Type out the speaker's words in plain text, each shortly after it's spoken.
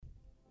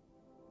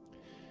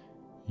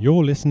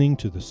You're listening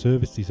to the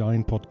Service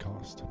Design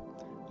Podcast.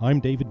 I'm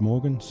David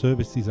Morgan,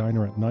 Service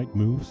Designer at Night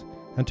Moves,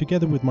 and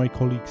together with my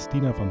colleague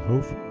Stina van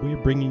Hoof, we're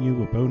bringing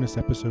you a bonus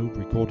episode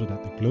recorded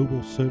at the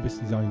Global Service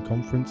Design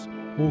Conference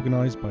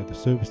organised by the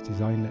Service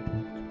Design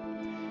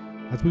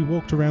Network. As we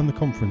walked around the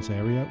conference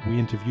area, we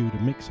interviewed a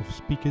mix of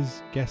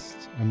speakers,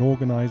 guests and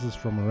organisers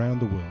from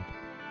around the world.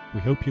 We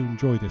hope you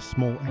enjoy this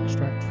small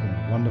extract from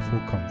a wonderful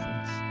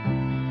conference.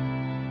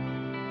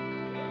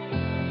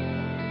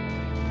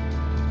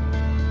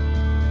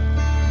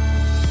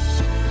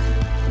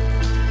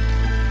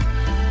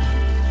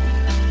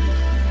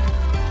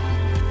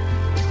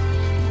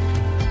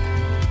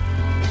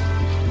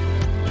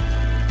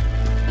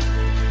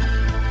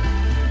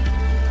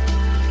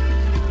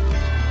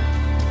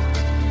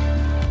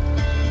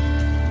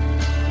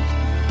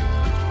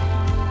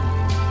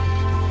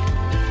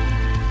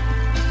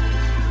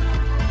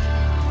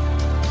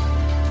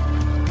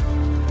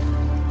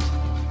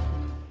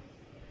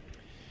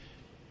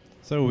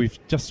 So we've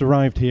just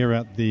arrived here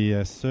at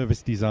the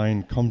Service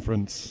Design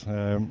Conference.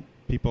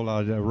 People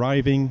are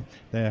arriving,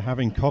 they're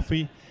having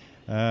coffee.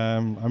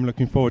 I'm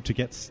looking forward to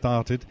get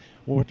started.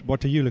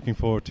 What are you looking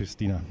forward to,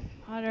 Stina?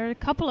 There are a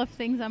couple of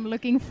things I'm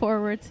looking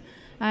forward.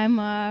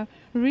 I'm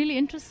really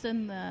interested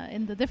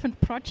in the different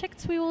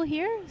projects we will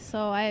hear.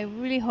 So I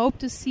really hope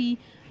to see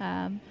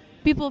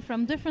people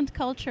from different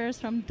cultures,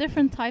 from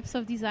different types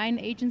of design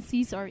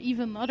agencies or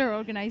even other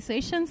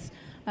organizations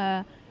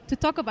to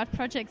talk about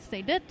projects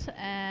they did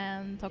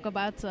and talk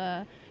about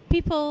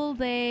people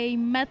they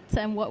met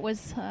and what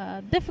was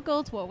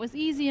difficult, what was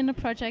easy in the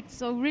project.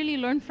 So really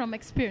learn from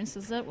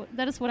experiences.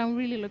 That is what I'm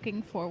really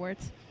looking forward.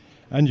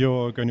 And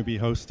you're going to be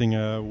hosting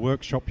a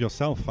workshop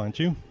yourself, aren't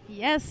you?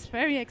 Yes,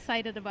 very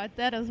excited about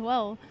that as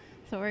well.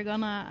 So we're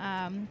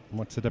gonna...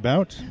 What's it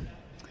about?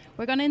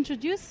 We're going to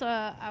introduce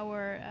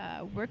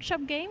our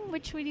workshop game,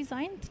 which we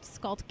designed. It's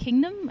called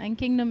Kingdom, and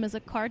Kingdom is a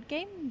card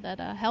game that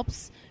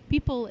helps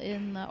people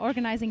in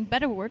organizing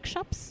better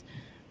workshops.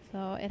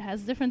 So it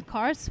has different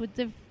cards with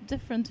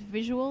different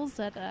visuals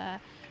that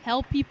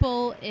help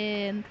people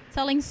in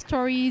telling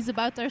stories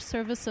about their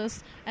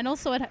services, and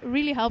also it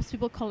really helps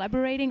people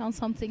collaborating on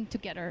something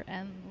together.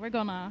 And we're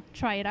going to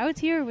try it out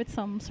here with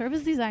some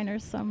service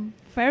designers. I'm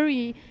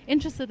very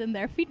interested in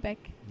their feedback.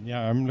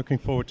 Yeah, I'm looking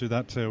forward to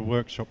that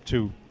workshop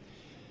too.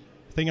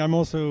 The thing I'm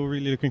also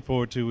really looking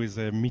forward to is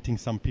meeting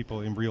some people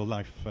in real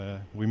life.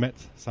 We met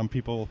some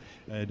people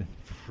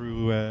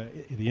through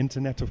the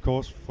internet, of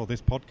course, for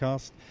this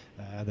podcast.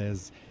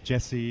 There's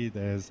Jessie,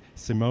 there's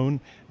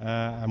Simone,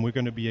 and we're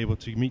going to be able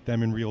to meet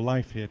them in real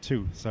life here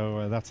too.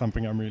 So that's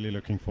something I'm really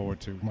looking forward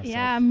to myself.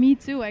 Yeah, me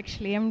too,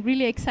 actually. I'm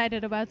really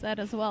excited about that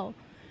as well.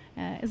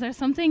 Is there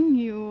something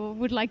you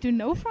would like to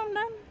know from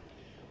them?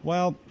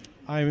 Well,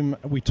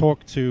 we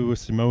talked to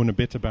Simone a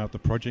bit about the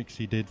project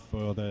she did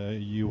for the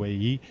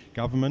UAE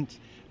government,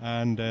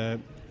 and her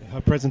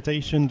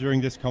presentation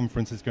during this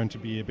conference is going to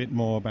be a bit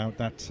more about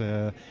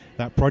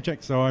that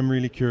project. So I'm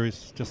really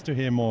curious just to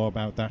hear more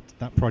about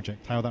that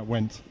project, how that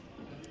went.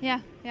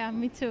 Yeah,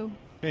 me too.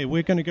 Okay,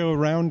 we're going to go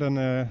around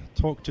and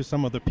talk to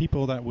some of the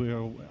people that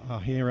are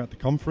here at the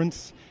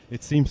conference.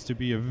 It seems to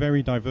be a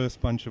very diverse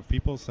bunch of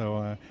people,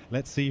 so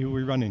let's see who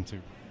we run into.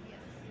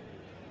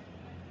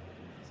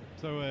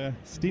 So,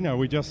 Stina,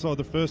 we just saw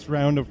the first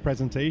round of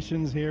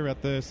presentations here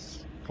at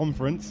this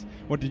conference.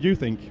 What did you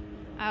think? It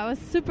was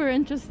super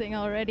interesting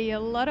already. A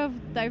lot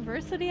of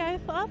diversity, I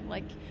thought,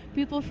 like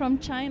people from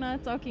China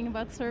talking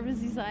about service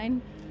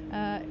design.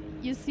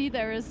 You see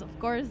there's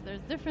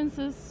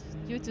differences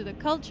due to the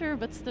culture,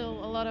 but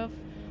still a lot of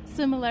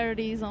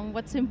similarities on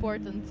what's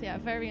important. Yeah,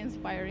 very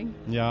inspiring.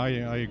 Yeah, I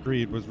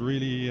agree. It was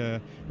really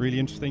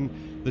interesting.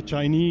 The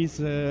Chinese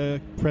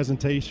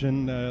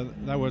presentation,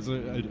 that was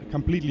a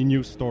completely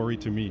new story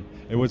to me.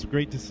 It was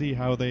great to see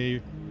how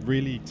they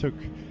really took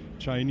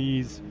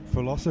Chinese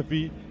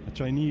philosophy, a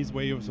Chinese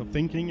way of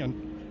thinking,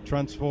 and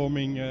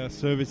transforming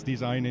service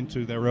design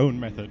into their own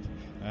method.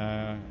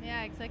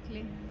 Yeah,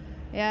 exactly.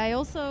 Yeah, I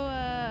also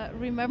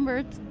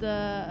remembered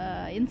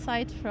the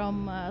insight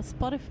from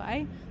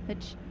Spotify that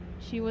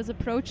she was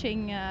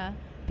approaching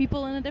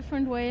people in a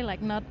different way,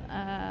 like not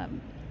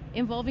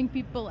involving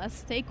people as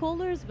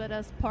stakeholders, but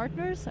as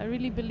partners. I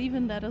really believe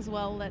in that as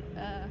well,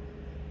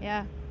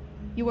 that,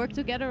 you work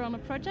together on a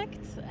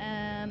project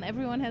and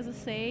everyone has a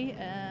say.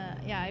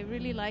 I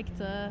really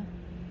liked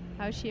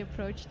how she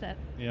approached that.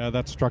 Yeah,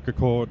 that struck a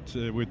chord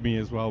with me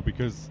as well,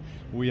 because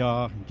we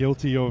are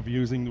guilty of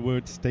using the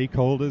word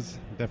stakeholders,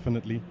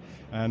 definitely.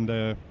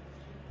 And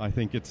I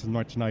think it's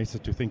much nicer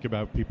to think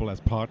about people as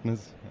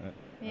partners.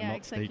 Not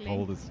exactly.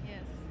 Stakeholders.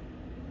 Yes.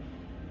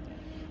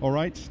 All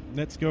right,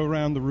 let's go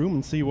around the room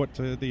and see what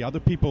the other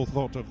people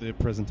thought of the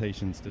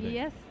presentations today.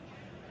 Yes.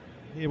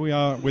 Here we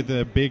are with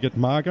Birgit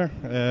Mager,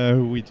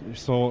 who we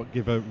saw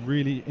give a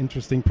really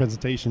interesting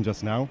presentation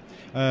just now.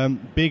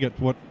 Birgit,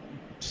 what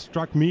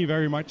struck me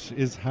very much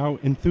is how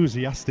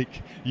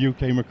enthusiastic you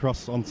came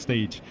across on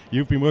stage.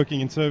 You've been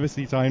working in service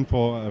design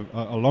for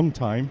a long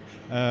time,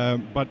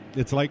 but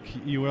it's like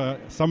you are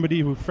somebody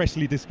who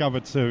freshly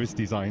discovered service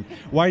design.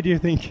 Why do you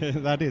think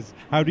that is?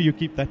 How do you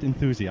keep that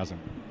enthusiasm?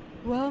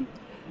 Well,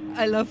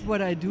 I love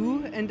what I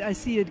do, and I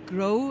see it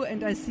grow,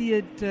 and I see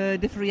it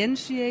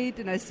differentiate,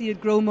 and I see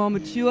it grow more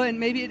mature, and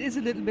maybe it is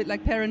a little bit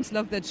like parents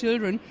love their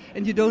children,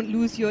 and you don't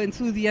lose your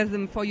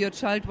enthusiasm for your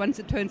child once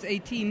it turns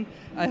 18,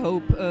 I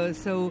hope.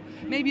 So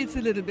maybe it's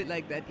a little bit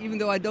like that, even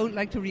though I don't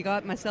like to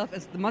regard myself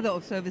as the mother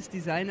of service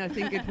design. I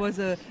think it was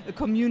a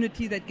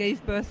community that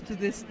gave birth to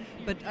this,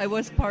 but I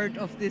was part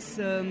of this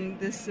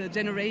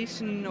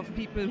generation of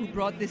people who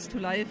brought this to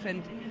life,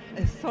 and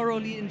I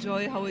thoroughly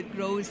enjoy how it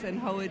grows and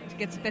how it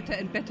gets better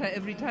and better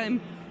every time.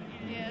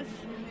 Yes.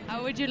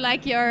 How would you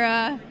like your,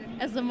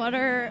 as a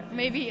mother,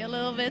 maybe a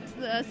little bit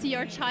see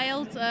your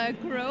child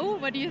grow?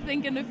 What do you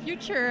think in the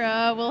future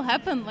will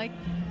happen? Like,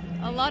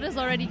 a lot is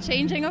already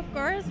changing, of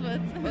course,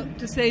 but... Well,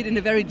 to say it in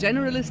a very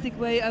generalistic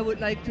way, I would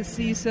like to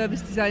see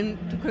service design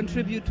to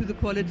contribute to the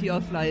quality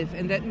of life,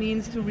 and that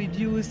means to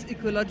reduce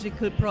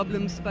ecological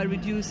problems by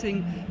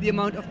reducing the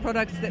amount of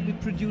products that we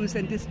produce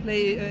and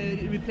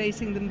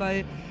replacing them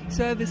by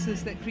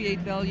services that create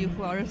value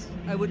for us.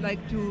 I would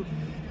like to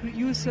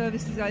use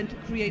service design to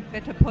create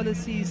better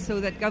policies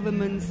so that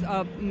governments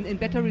are in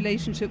better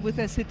relationship with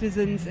their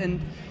citizens,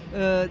 and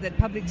that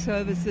public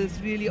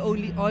services really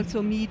only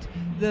also meet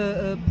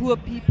the poor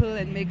people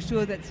and make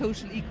sure that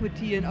social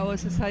equity in our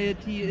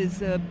society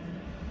is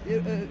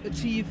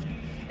achieved.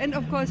 And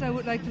of course I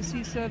would like to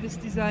see service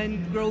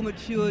design grow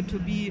mature to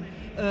be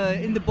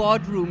in the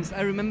boardrooms.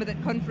 I remember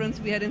that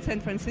conference we had in San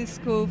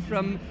Francisco,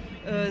 from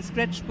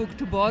Scratchbook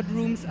to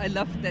Boardrooms. I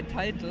loved that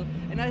title,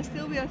 and I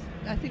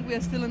think we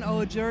are still on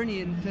our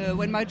journey. And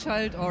when my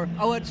child or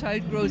our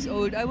child grows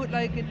old, I would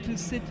like it to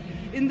sit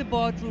in the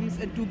boardrooms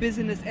and do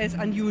business as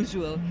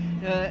unusual.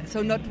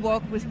 So not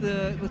walk with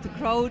the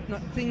crowd,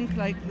 not think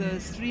like the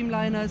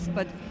streamliners,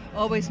 but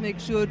always make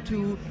sure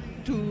to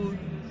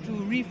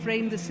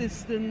reframe the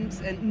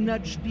systems and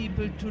nudge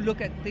people to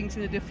look at things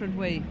in a different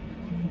way.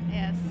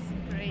 Yes.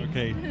 Great.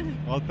 Okay,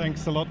 well,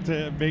 thanks a lot,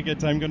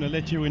 Birgit. I'm going to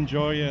let you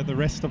enjoy the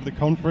rest of the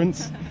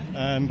conference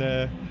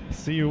and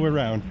see you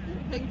around.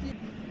 Thank you.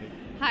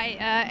 Hi,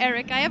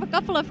 Erik. I have a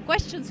couple of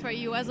questions for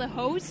you as a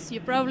host. You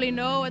probably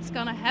know what's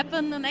going to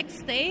happen the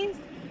next day.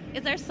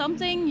 Is there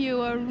something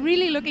you are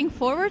really looking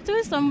forward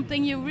to?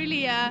 Something you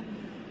really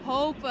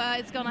hope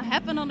it's going to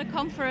happen on the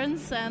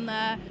conference and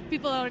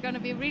people are going to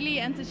be really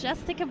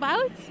enthusiastic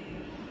about?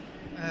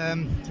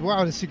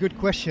 Wow, that's a good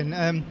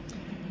question.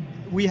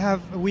 We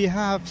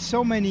have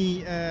so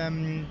many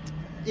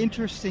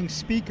interesting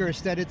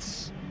speakers that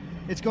it's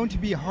going to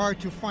be hard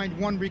to find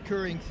one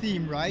recurring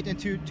theme, right? And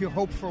to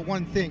hope for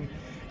one thing.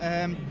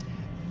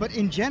 But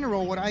in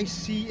general, what I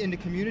see in the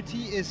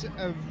community is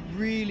a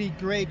really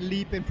great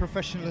leap in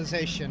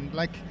professionalization.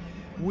 Like,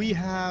 we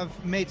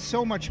have made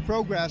so much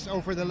progress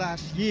over the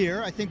last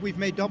year. I think we've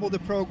made double the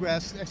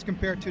progress as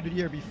compared to the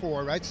year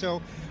before, right?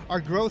 So our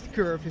growth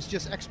curve is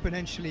just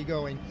exponentially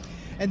going.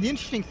 And the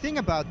interesting thing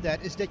about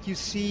that is that you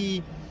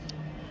see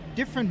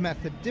different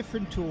methods,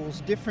 different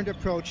tools, different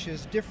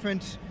approaches,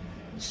 different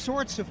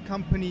sorts of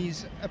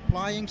companies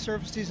applying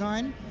service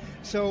design.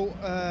 So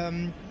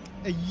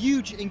a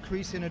huge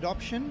increase in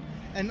adoption.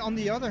 And on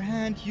the other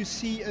hand, you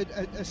see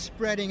a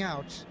spreading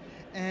out.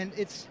 And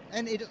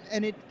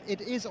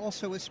it is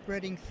also a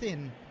spreading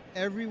thin.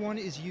 Everyone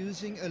is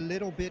using a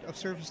little bit of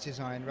service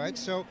design, right?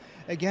 So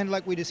again,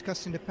 like we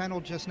discussed in the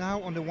panel just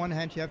now, on the one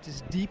hand you have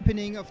this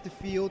deepening of the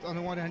field, on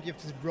the one hand you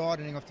have this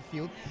broadening of the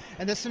field,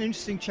 and that's an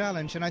interesting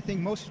challenge, and I think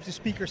most of the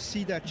speakers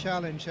see that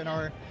challenge and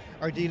are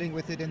dealing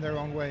with it in their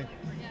own way.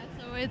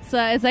 Yeah,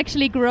 so it's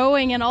actually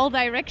growing in all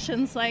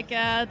directions, like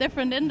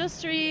different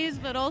industries,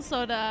 but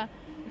also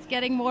it's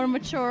getting more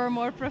mature,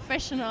 more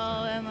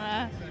professional, and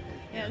exactly.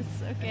 Yes,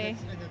 okay.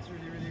 And that's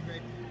really, really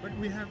great. But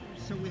we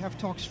have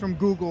talks from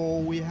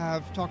Google, we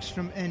have talks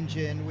from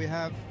Engine, we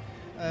have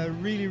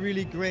really,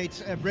 really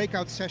great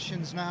breakout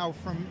sessions now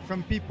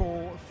from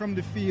people from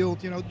the field,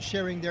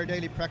 sharing their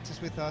daily practice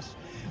with us.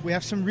 We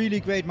have some really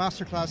great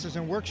masterclasses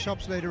and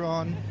workshops later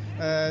on.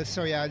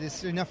 So yeah,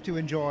 it's enough to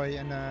enjoy.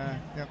 And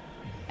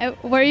yeah.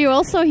 Were you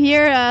also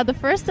here the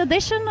first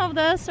edition of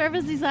the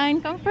Service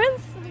Design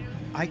Conference?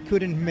 I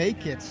couldn't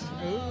make it.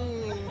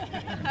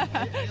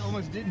 I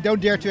almost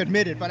don't dare to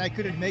admit it, but I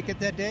couldn't make it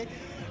that day.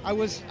 I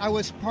was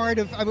part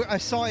of. I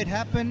saw it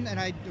happen, and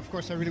I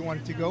really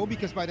wanted to go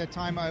because by that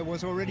time I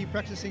was already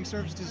practicing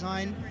service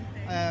design,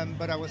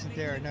 but I wasn't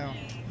there. No.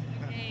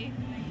 Okay.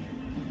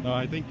 No,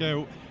 I think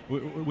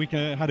we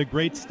had a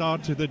great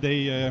start to the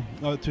day,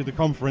 to the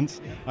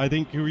conference. I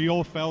think we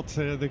all felt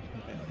the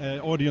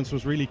audience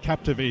was really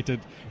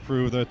captivated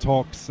through the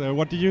talks.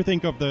 What did you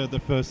think of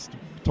the first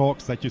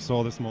talks that you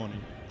saw this morning?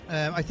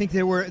 I think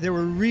they were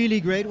really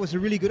great. It was a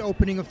really good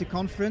opening of the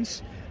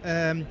conference.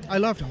 I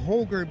loved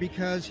Holger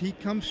because he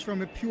comes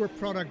from a pure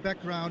product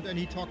background and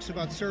he talks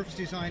about service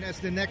design as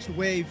the next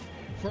wave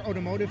for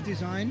automotive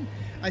design.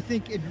 I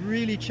think it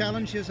really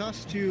challenges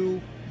us to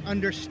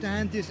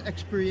understand this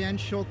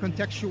experiential,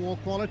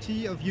 contextual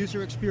quality of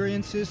user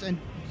experiences and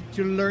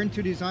to learn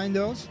to design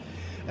those.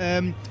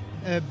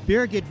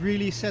 Birgit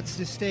really sets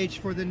the stage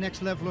for the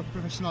next level of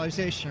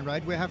professionalization,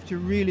 right? We have to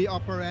really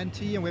up our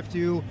ante, and we have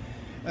to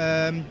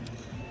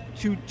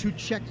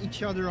check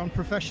each other on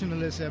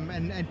professionalism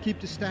and keep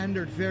the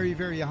standard very,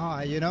 very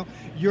high. You know,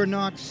 you're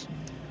not.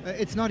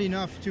 It's not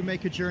enough to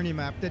make a journey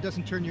map. That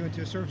doesn't turn you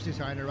into a service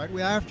designer, right? We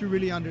have to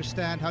really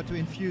understand how to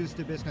infuse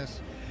the business.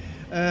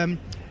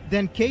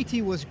 Then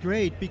Katie was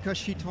great because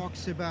she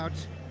talks about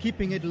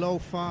keeping it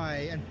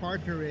lo-fi and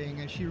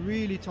partnering, and she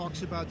really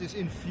talks about this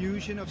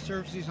infusion of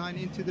service design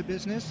into the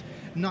business,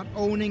 not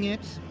owning it.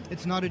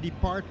 It's not a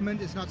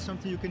department. It's not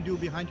something you can do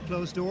behind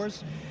closed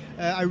doors.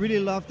 I really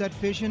love that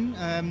vision,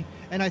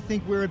 and I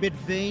think we're a bit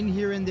vain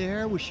here and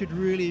there. We should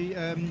really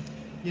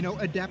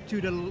adapt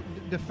to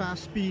the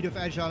fast speed of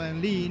Agile and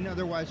Lean,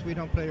 otherwise we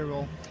don't play a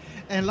role.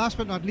 And last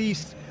but not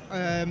least,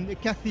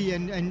 Cathy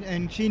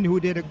and Shen, who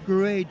did a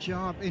great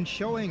job in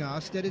showing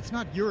us that it's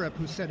not Europe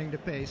who's setting the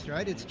pace,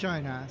 right? It's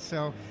China.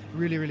 So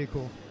really, really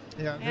cool.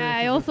 Yeah,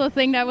 I also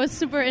think that was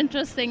super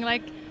interesting,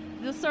 like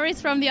the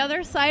stories from the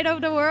other side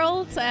of the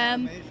world.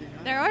 And amazing,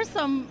 huh? There are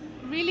some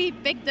really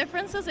big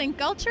differences in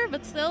culture,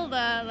 but still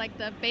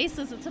the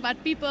basis, it's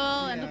about people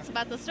and it's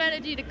about the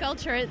strategy, the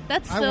culture.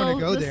 That's still I want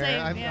to go the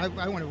there. Same.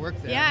 I want to work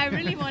there. Yeah, I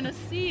really want to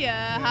see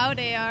how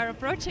they are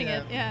approaching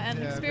it. Yeah,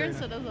 and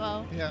experience it as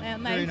well. Yeah,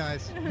 nice. Very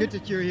nice. Good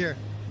that you're here.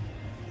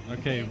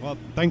 Okay, well,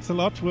 thanks a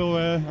lot.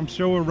 I'm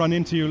sure we'll run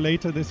into you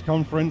later this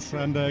conference,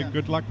 and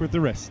good luck with the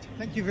rest.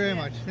 Thank you very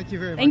much. Thank you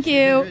very much. Thank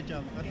you. Great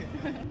job. Okay.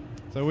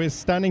 So we're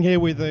standing here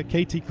with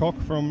Katie Koch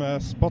from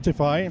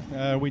Spotify.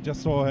 We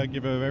just saw her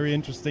give a very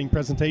interesting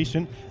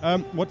presentation.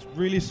 What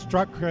really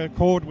struck a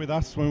chord with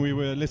us when we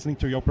were listening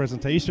to your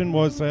presentation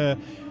was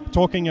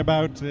talking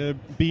about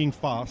being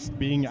fast,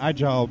 being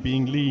agile,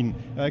 being lean.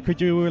 Could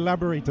you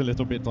elaborate a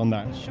little bit on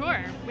that?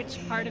 Sure. Which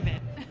part of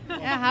it?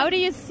 Yeah, how do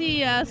you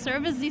see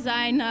service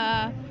design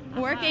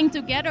working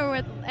together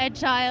with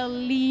agile,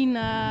 lean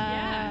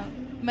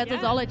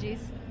methodologies?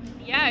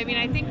 Yeah, I mean,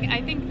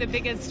 I think the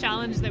biggest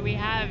challenge that we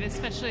have,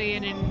 especially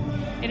in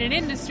an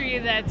industry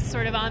that's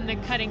sort of on the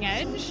cutting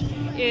edge,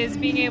 is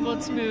being able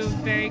to move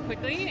very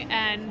quickly.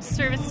 And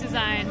service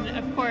design,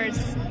 of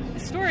course,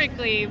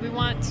 historically, we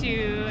want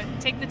to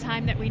take the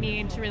time that we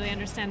need to really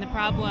understand the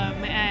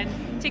problem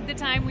and take the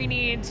time we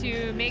need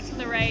to make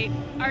the right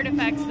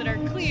artifacts that are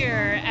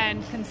clear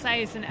and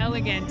concise and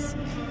elegant.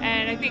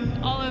 And I think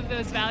all of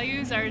those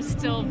values are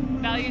still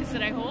values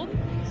that I hold.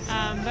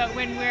 But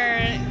when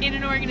we're in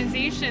an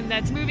organization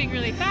that's moving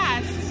really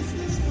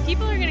fast,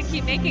 people are going to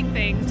keep making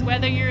things,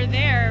 whether you're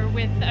there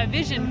with a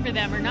vision for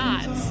them or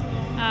not.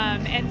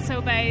 And so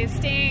by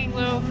staying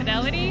low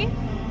fidelity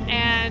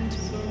and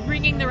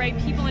bringing the right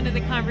people into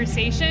the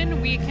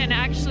conversation, we can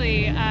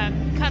actually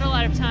cut a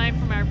lot of time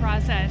from our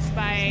process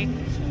by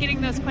getting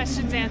those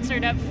questions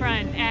answered up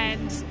front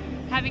and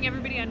having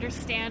everybody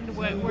understand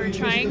what we're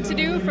trying to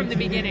do from the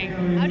beginning.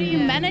 How do you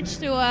manage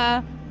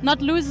to not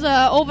lose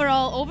the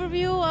overall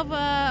overview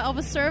of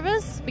a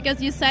service,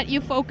 because you said you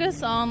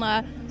focus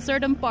on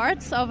certain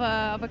parts of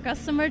a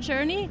customer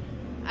journey?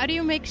 How do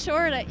you make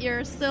sure that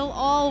you're still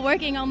all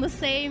working on the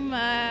same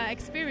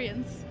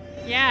experience?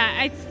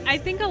 Yeah, I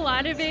think a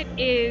lot of it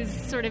is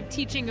sort of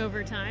teaching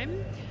over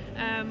time.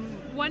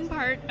 One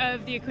part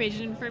of the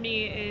equation for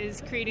me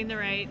is creating the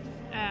right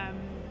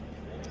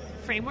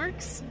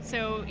frameworks.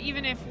 So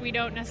even if we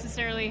don't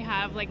necessarily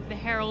have like the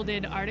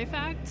heralded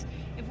artifact,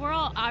 if we're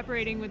all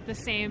operating with the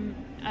same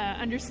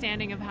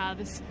understanding of how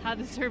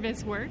the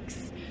service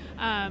works,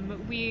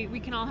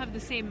 we can all have the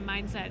same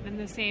mindset and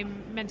the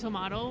same mental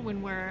model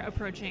when we're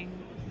approaching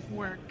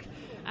work.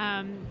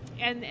 And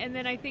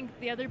then I think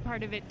the other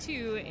part of it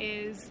too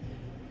is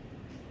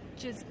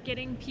just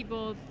getting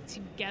people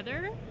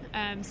together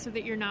so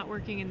that you're not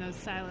working in those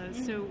silos.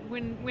 Mm-hmm. So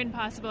when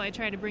possible, I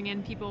try to bring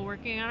in people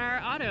working on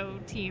our auto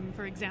team,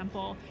 for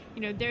example.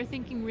 You know, they're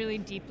thinking really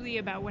deeply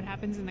about what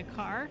happens in the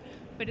car,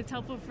 but it's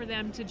helpful for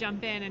them to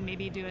jump in and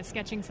maybe do a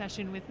sketching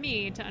session with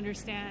me to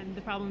understand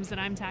the problems that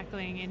I'm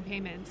tackling in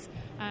payments.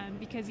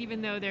 Because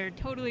even though they're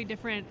totally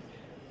different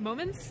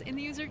moments in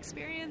the user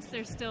experience,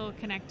 they're still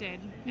connected.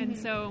 Mm-hmm. And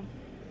so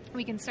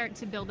we can start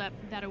to build up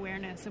that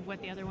awareness of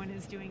what the other one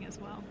is doing as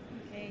well.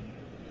 Okay.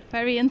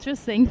 Very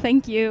interesting.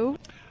 Thank you.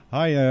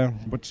 Hi,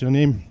 what's your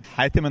name?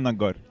 Hatem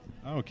Elnaggar.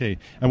 Okay.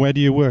 And where do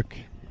you work?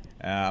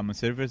 I'm a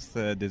service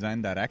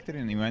design director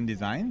in Iwan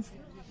Designs.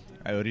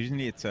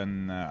 Originally, it's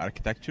an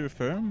architecture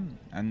firm,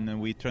 and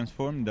we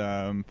transformed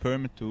the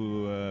firm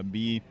to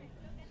be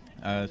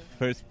a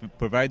first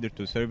provider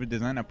to service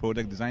design and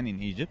product design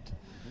in Egypt.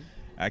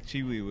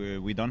 Actually,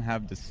 we don't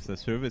have this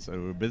service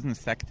or business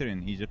sector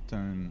in Egypt,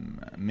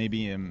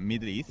 maybe in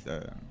Middle East.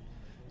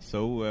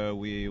 So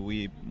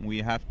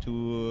we have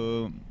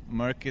to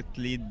market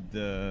lead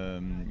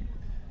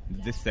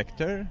this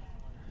sector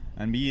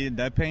and be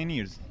the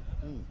pioneers.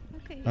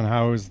 Okay. And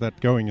how is that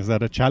going? Is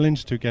that a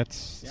challenge to get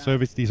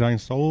service design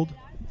sold?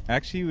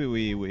 Actually,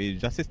 we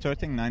just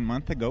starting 9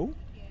 months ago,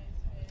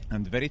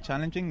 and very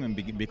challenging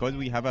because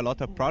we have a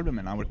lot of problem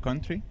in our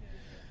country.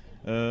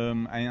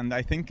 And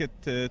I think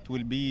it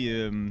will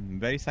be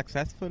very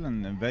successful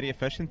and very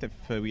efficient if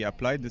we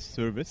apply this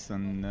service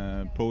and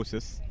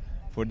process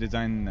for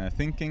design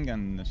thinking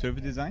and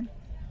service design.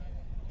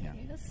 Yeah.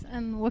 Yes.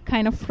 And what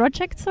kind of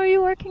projects are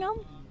you working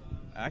on?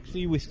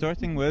 Actually, we're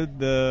starting with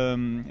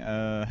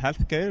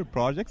healthcare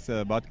projects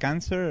about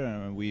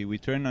cancer. We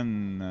turn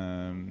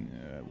on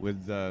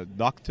with the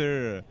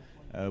doctor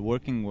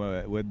working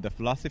with the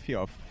philosophy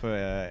of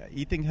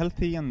eating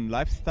healthy and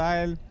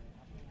lifestyle.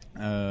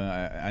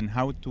 And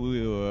how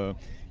to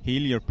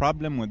heal your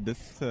problem with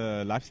this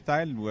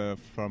lifestyle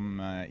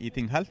from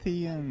eating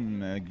healthy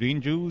and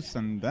green juice,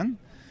 and then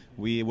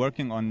we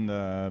working on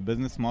the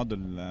business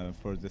model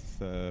for this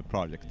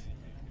project.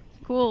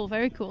 Cool,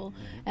 very cool.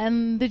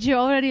 And did you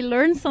already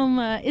learn some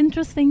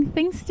interesting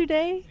things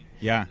today?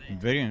 Yeah,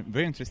 very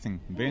interesting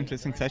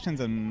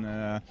sessions, and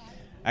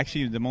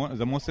actually the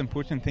most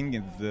important thing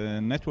is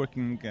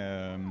networking,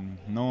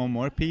 know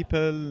more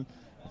people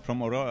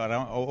from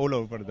all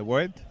over the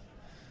world.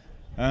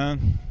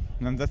 And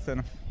that's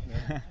enough.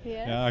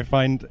 Yes. Yeah, I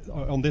find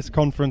on this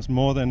conference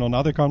more than on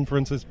other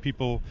conferences,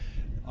 people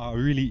are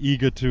really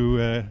eager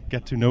to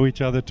get to know each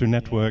other, to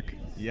network.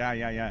 Yeah.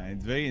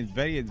 It's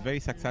very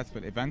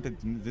successful event.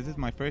 This is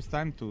my first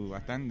time to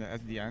attend the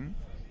SDN,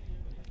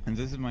 and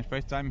this is my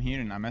first time here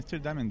in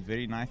Amsterdam. And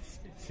very nice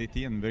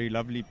city and very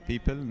lovely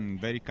people and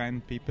very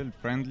kind people,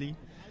 friendly.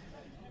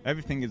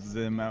 Everything is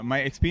my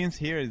experience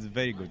here is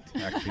very good,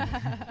 actually.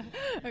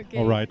 Okay,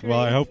 All right. great.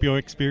 Well, I hope your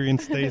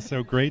experience stays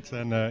so great,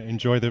 and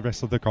enjoy the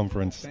rest of the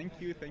conference. Thank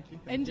you.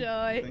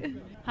 Enjoy. Thank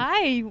you.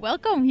 Hi,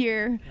 welcome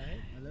here.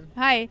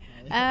 Hi.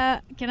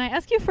 Can I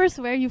ask you first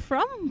where you're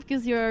from?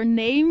 Because your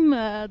name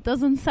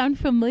doesn't sound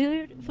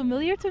familiar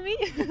to me.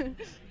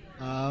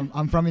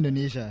 I'm from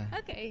Indonesia.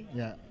 Okay.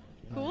 Yeah.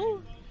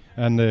 Cool.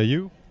 And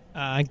you?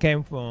 I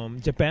came from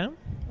Japan.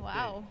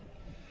 Wow.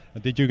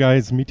 Did you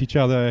guys meet each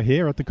other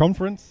here at the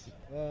conference?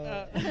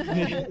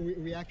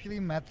 We actually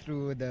met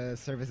through the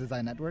Service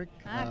Design Network.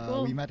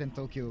 Cool. We met in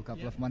Tokyo a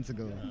couple of months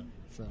ago.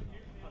 So,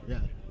 yeah.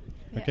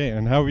 Okay,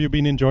 and how have you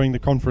been enjoying the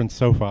conference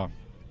so far?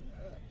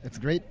 It's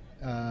great.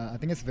 I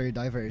think it's very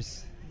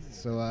diverse.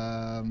 So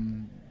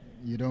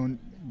you don't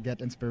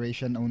get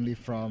inspiration only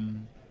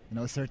from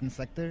a certain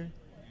sector,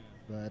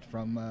 but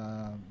from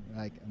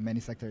like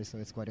many sectors. So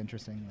it's quite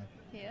interesting.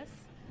 Yes.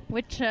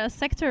 Which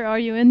sector are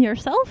you in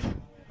yourself?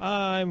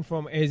 I'm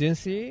from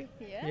agency.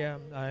 Yeah.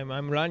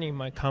 I'm running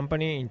my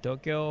company in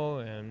Tokyo,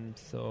 and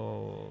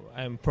so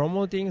I'm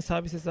promoting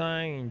service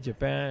design in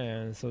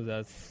Japan, and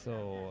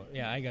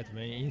I got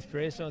many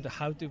inspiration to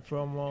how to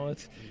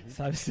promote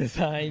service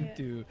design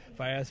to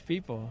various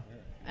people.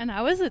 And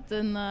how is it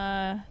in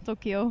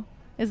Tokyo?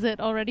 Is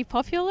it already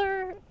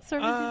popular,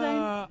 service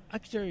design?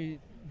 Actually,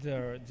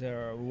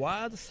 the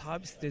word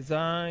service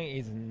design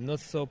is not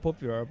so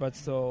popular, but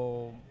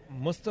so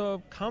most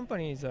of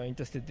companies are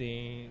interested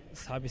in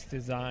service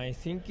design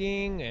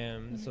thinking,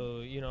 and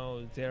so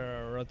there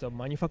are a lot of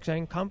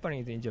manufacturing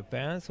companies in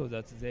Japan, so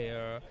that they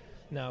are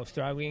now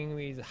struggling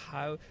with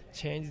how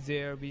change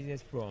their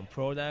business from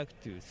product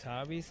to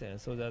service, and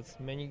so that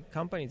many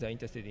companies are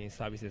interested in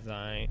service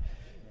design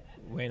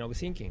way of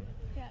thinking.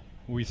 Yeah.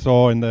 We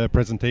saw in the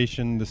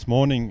presentation this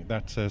morning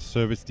that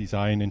service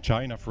design in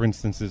China, for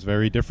instance, is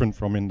very different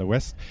from in the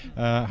West.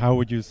 How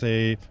would you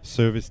say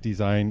service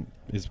design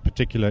is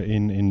particular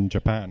in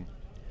Japan?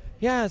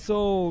 Yeah,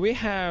 so we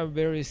have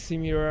very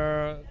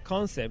similar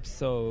concepts.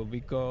 So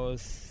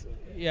because,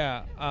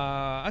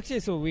 actually,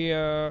 so we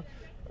are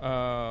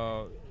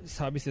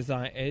service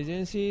design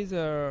agencies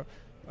are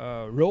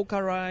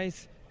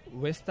localized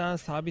Western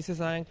service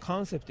design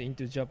concept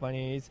into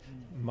Japanese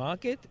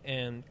market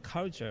and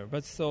culture.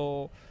 But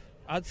so,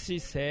 as she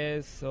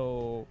says,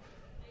 so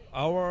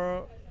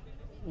our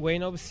way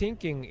of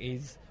thinking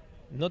is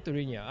not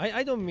linear.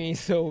 I don't mean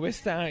so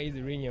Western is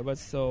linear, but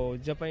so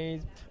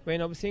Japanese way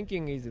of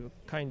thinking is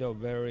kind of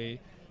very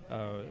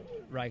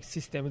like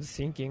systems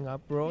thinking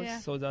approach. Yeah.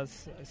 So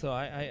that's so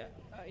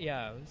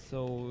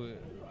so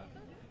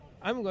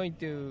I'm going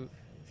to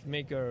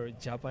make a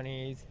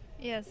Japanese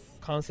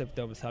concept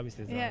of service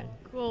design. Yeah,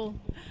 cool.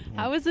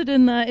 How is it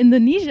in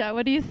Indonesia?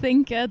 What do you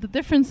think the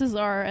differences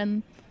are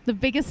and the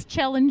biggest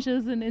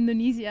challenges in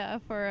Indonesia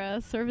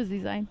for service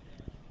design?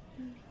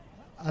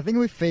 I think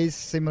we face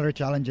similar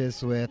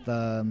challenges with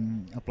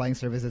applying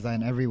service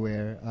design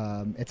everywhere.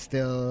 It's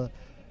still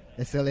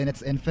in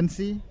its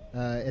infancy.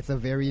 It's a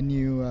very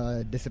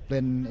new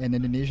discipline in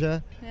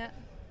Indonesia. Yeah.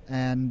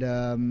 And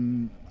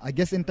I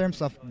guess in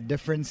terms of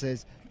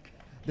differences,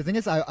 the thing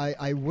is,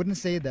 I wouldn't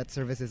say that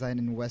service design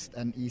in West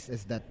and East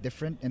is that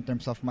different in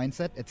terms of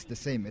mindset. It's the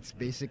same. It's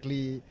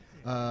basically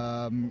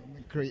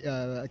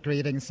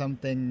creating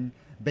something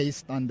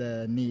based on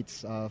the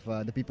needs of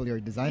the people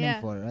you're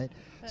designing for, right?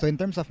 So in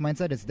terms of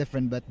mindset, it's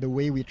different, but the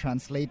way we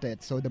translate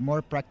it, so the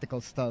more practical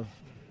stuff,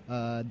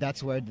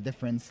 that's where the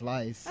difference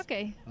lies.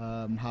 Okay.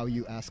 How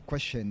you ask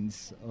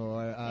questions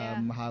or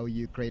how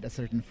you create a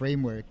certain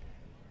framework.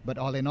 but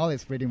all in all,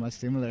 it's pretty much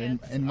similar in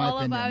my opinion. It's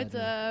all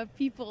about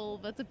people,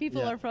 but the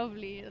people are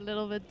probably a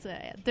little bit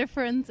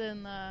different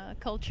in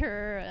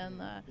culture and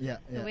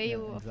the way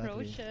you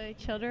approach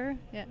each other.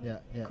 Yeah.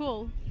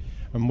 Cool.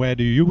 And where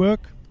do you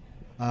work?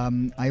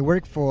 I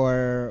work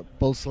for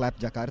Pulse Lab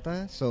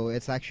Jakarta, so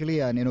it's actually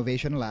an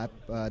innovation lab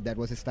that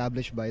was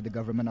established by the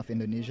government of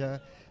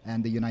Indonesia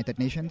and the United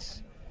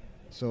Nations.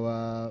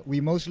 So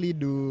we mostly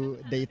do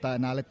data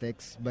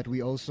analytics, but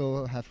we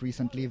also have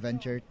recently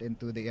ventured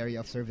into the area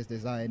of service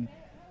design,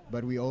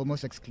 but we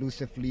almost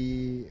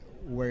exclusively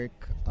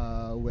work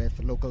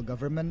with local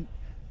government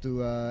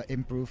to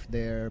improve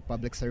their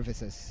public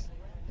services.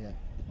 Yeah.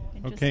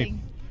 Okay.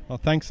 Well,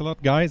 thanks a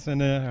lot, guys,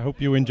 and I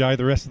hope you enjoy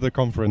the rest of the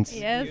conference.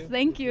 Yes,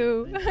 thank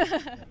you.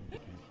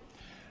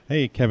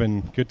 Hey,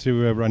 Kevin, good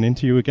to run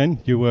into you again.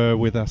 You were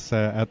with us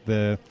at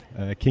the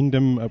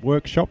Kingdom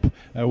workshop.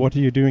 What are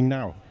you doing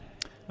now?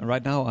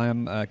 Right now I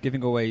am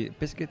giving away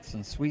biscuits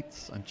and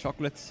sweets and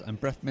chocolates and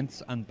breath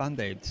mints and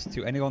Band-Aids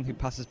to anyone who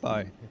passes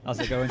by as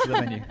they go into the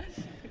venue.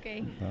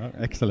 Okay.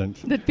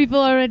 Excellent. Did people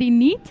already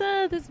need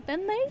this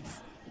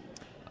Band-Aids?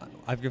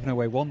 I've given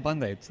away one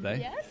Band-Aid today.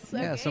 Yes?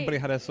 Yeah, Okay. somebody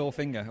had a sore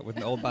finger with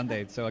an old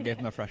Band-Aid, so I gave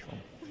them a fresh one.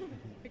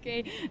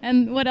 Okay.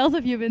 And what else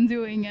have you been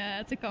doing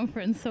at the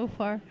conference so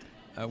far?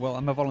 Well,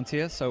 I'm a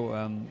volunteer,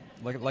 so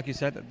like you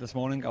said this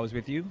morning, I was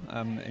with you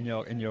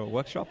in your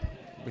workshop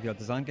with your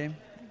design game.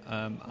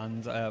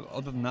 And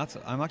other than that,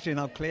 I'm actually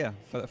now clear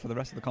for the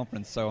rest of the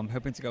conference, so I'm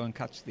hoping to go and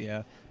catch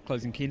the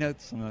closing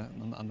keynotes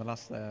and the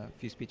last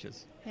few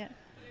speeches. Yeah.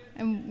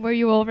 And were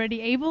you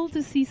already able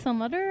to see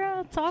some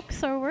other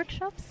talks or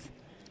workshops?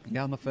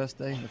 Yeah, on the first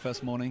day, the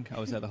first morning, I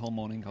was there the whole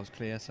morning, I was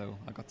clear, so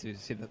I got to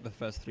see the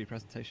first 3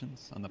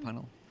 presentations on the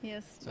panel.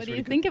 Yes. So What do really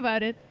you think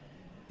about it?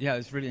 Yeah,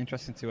 it's really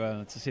interesting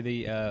to see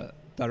the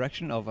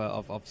direction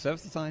of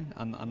service design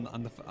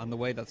and the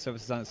way that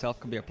service design itself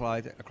can be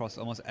applied across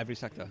almost every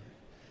sector.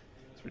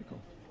 It's really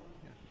cool.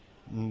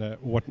 And,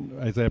 what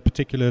is there a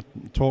particular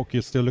talk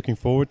you're still looking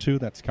forward to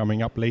that's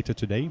coming up later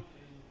today?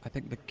 I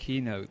think the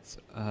keynote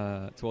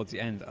towards the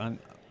end.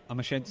 I'm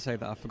ashamed to say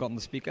that I've forgotten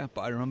the speaker,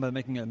 but I remember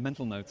making a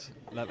mental note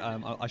that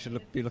I should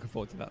be looking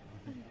forward to that.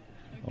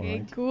 Okay,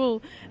 right.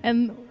 cool.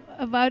 And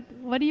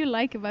what do you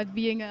like about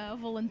being a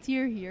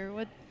volunteer here?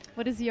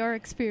 What is your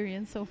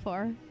experience so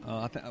far?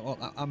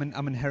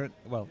 I'm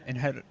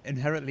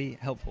inherently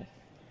helpful,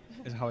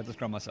 is how I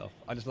describe myself.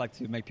 I just like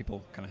to make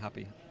people kind of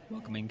happy,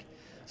 welcoming,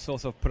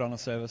 sort of put on a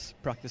service,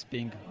 practice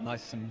being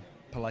nice and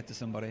polite to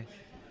somebody.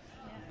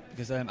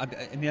 Because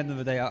in the end of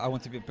the day, I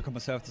want to become a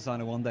service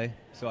designer one day,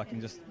 so I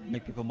can just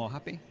make people more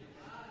happy.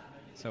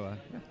 So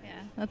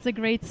yeah, that's a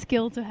great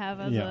skill to have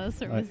as a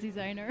service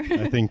designer.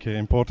 I think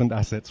important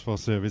assets for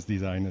service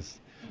designers.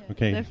 Yeah,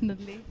 okay,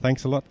 definitely.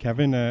 Thanks a lot,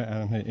 Kevin,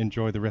 and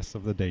enjoy the rest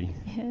of the day.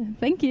 Yeah,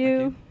 thank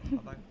you.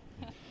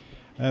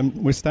 Bye-bye.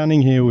 We're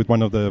standing here with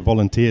one of the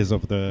volunteers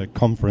of the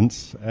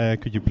conference.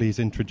 Could you please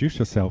introduce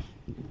yourself?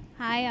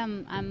 Hi,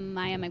 I'm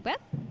Maya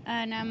Macbeth,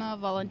 and I'm a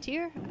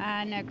volunteer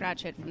and a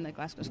graduate from the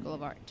Glasgow School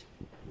of Art.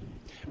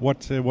 What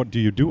do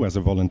you do as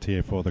a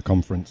volunteer for the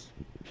conference?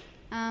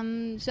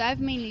 So I've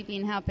mainly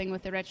been helping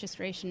with the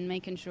registration,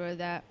 making sure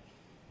that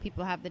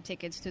people have the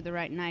tickets to the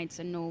right nights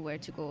and know where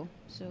to go.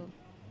 So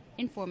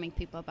informing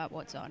people about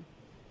what's on.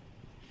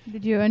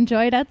 Did you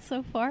enjoy that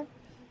so far?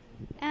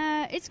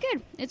 It's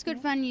good. It's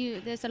good fun.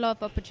 There's a lot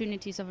of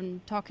opportunities of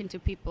talking to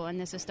people, and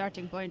there's a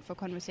starting point for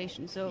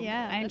conversation. So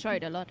yeah, I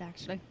enjoyed it a lot,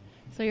 actually.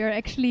 So you're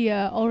actually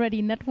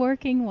already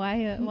networking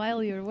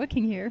while you're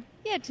working here?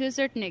 Yeah, to a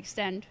certain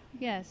extent,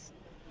 yes.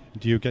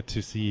 Do you get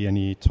to see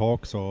any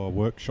talks or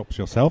workshops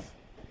yourself?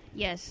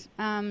 Yes.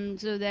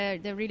 So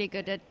they're really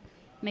good at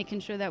making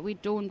sure that we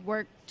don't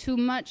work too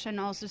much and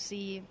also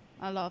see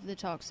a lot of the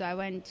talks. So I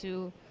went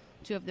to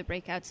 2 of the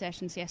breakout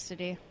sessions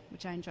yesterday,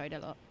 which I enjoyed a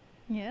lot.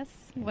 Yes.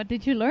 What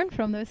did you learn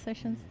from those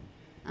sessions?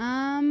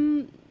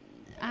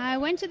 I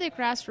went to the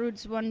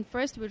grassroots one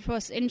first, which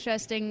was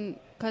interesting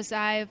because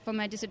for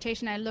my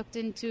dissertation, I looked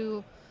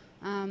into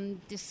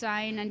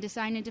design in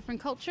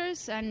different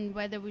cultures and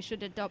whether we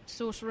should adopt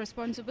social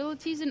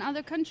responsibilities in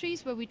other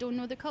countries where we don't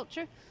know the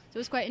culture. So it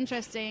was quite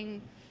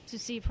interesting to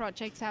see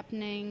projects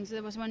happening. So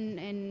there was one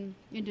in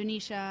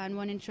Indonesia and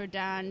one in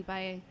Jordan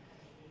by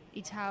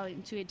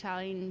two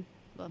Italian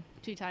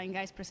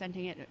guys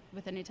presenting it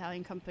with an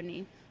Italian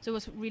company. So it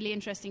was really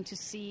interesting to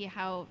see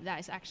how that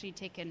is actually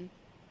taken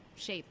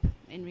shape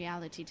in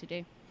reality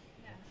today.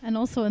 And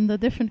also in the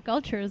different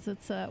cultures.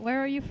 It's where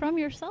are you from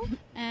yourself?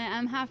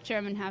 I'm half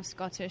German, half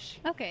Scottish.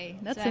 Okay,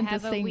 that's so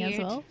interesting I have a weird as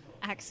well.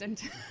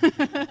 accent.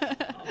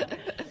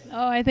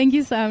 Oh, I think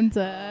you sound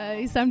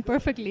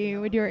perfectly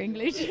with your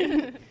English.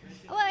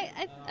 Well,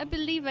 I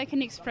believe I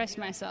can express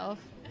myself,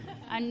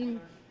 and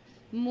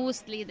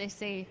mostly they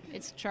say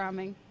it's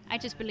charming. I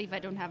just believe I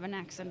don't have an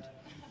accent.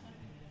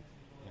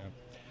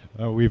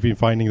 We've been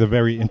finding the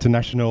very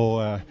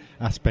international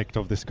aspect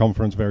of this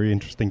conference very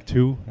interesting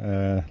too,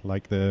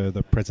 like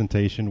the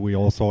presentation we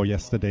all saw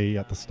yesterday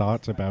at the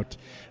start about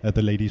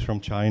the ladies from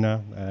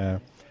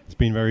China. It's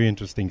been very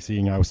interesting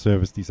seeing how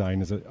service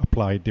design is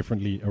applied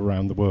differently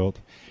around the world.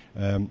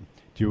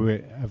 Do Do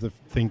you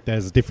think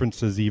there's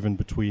differences even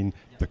between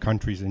the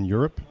countries in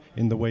Europe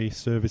in the way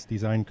service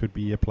design could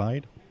be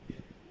applied?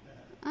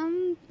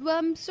 Well,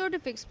 I'm sort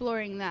of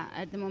exploring that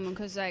at the moment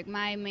because like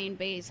my main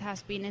base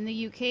has been in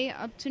the UK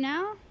up to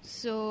now.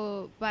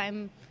 So, but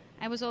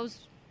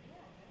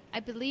I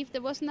believe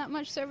there wasn't that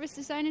much service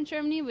design in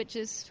Germany, which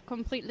is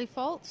completely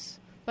false.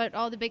 But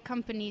all the big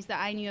companies that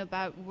I knew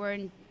about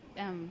weren't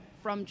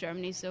from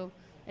Germany. So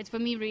it's for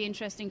me really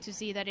interesting to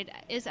see that it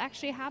is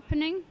actually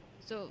happening.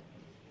 So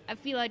I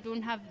feel I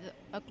don't have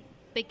a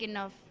big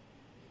enough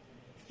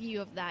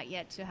view of that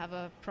yet to have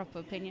a proper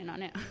opinion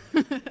on it.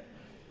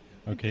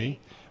 Okay.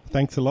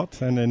 Thanks a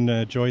lot, and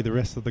enjoy the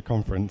rest of the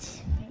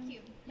conference. Thank you.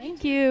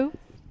 Thank you.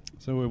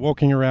 So we're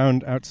walking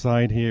around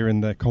outside here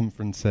in the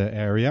conference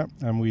area,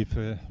 and we've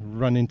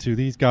run into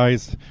these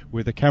guys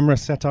with a camera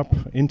set up,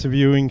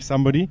 interviewing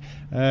somebody.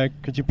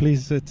 Could you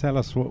please tell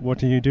us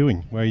what are you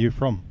doing? Where are you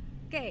from?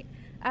 Okay.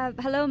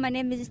 Hello, my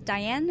name is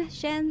Diane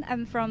Shen.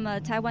 I'm from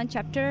Taiwan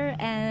chapter,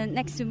 and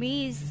next to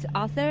me is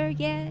Arthur.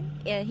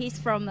 He's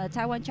from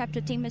Taiwan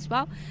chapter team as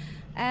well.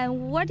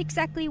 And what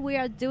exactly we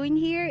are doing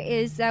here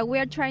is we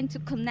are trying to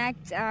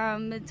connect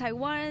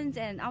Taiwan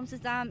and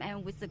Amsterdam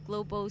and with the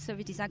global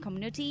service design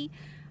community,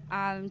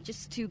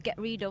 just to get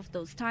rid of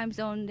those time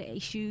zone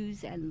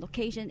issues and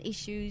location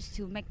issues,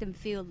 to make them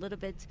feel a little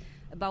bit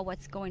about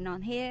what's going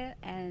on here.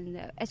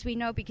 And as we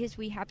know, because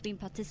we have been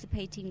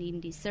participating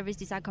in the service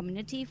design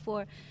community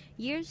for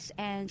years,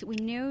 and we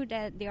know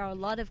that there are a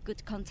lot of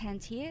good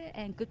content here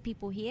and good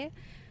people here.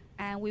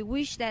 And we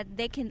wish that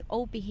they can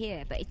all be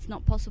here, but it's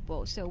not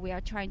possible. So we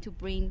are trying to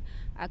bring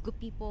good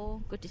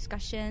people, good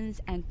discussions,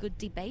 and good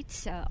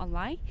debates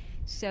online,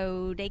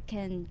 so they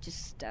can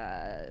just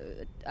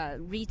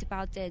read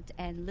about it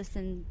and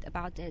listen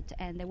about it,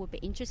 and they will be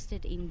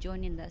interested in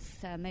joining us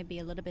maybe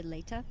a little bit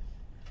later.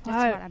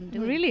 That's what I'm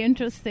doing. Really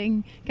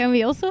interesting. Can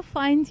we also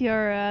find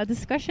your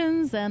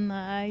discussions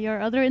and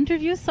your other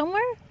interviews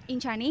somewhere? In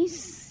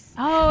Chinese.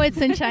 Oh, it's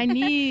in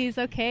Chinese.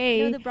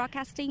 Okay. The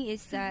broadcasting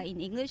is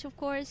in English, of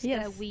course.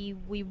 Yes.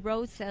 We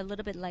wrote a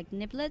little bit like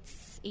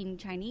niblets in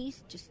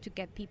Chinese just to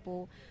get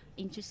people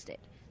interested.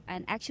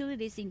 And actually,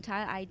 this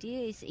entire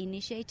idea is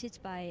initiated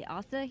by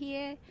Arthur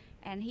here,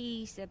 and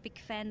he's a big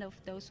fan of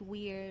those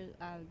weird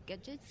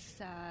gadgets.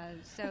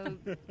 So,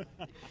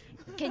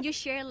 can you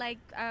share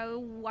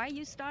why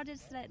you started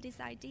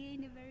this idea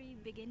in the very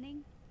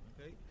beginning?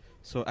 Okay.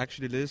 So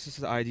actually, this is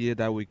the idea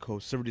that we call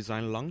service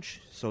design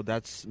lunch. So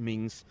that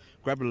means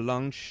grab a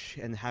lunch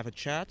and have a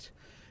chat,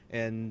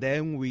 and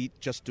then we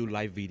just do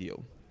live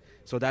video.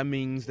 So that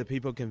means that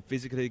people can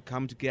physically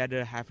come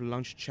together, have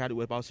lunch chat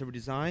about service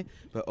design,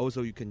 but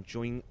also you can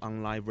join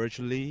online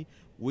virtually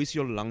with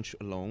your lunch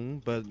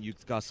alone, but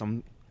you've got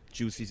some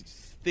juicy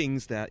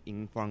things that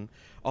in front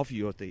of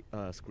your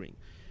screen.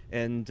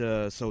 And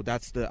so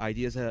that's the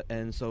idea.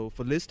 And so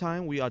for this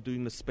time, we are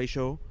doing the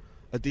special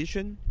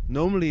edition.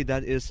 Normally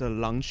that is a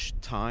lunch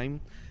time,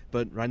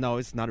 but right now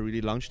it's not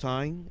really lunch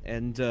time.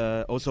 And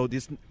also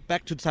this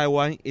back to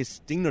Taiwan is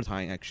dinner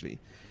time actually.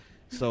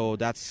 So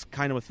that's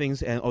kind of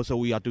things. And also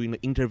we are doing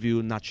the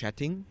interview, not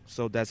chatting.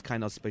 So that's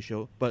kind of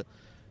special. But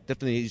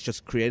definitely it's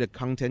just create a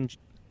content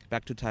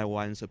back to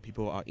Taiwan, so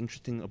people are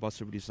interested about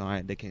service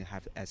design. They can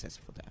have access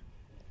for that.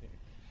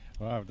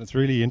 Wow, that's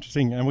really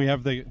interesting. And we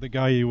have the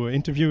guy you were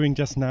interviewing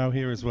just now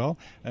here as well.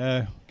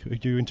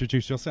 Could you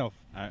introduce yourself?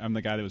 I'm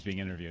the guy that was being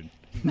interviewed.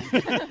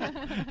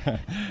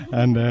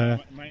 And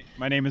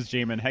my name is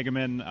Jamin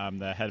Hegemai. I'm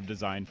the head of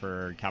design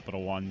for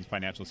Capital One's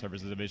Financial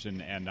Services Division,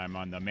 and I'm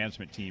on the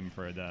management team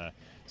for the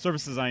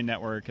Service Design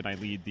Network, and I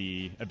lead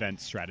the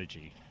event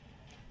strategy.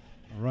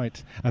 All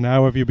right. And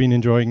how have you been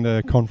enjoying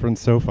the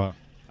conference so far?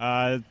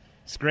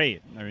 It's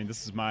great. I mean,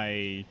 this is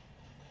my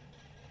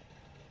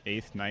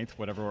 8th, 9th,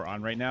 whatever we're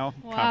on right now,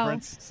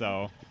 conference.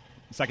 So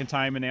second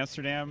time in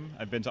Amsterdam.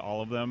 I've been to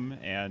all of them,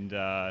 and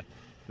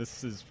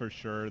this is for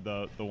sure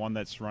the one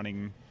that's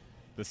running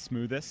the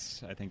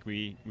smoothest. I think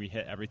we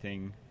hit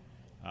everything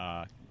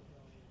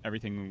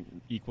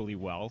equally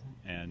well,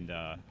 and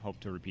hope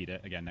to repeat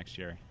it again next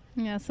year.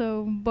 Yeah,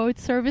 so both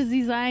service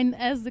design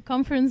as the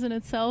conference in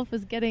itself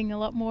is getting a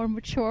lot more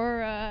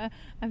mature,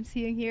 I'm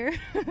seeing here.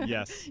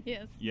 Yes.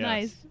 Yes.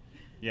 Nice.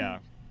 Yeah.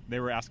 They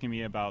were asking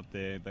me about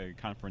the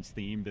conference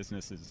theme,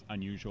 business is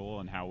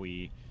unusual, and how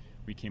we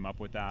came up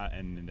with that.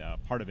 And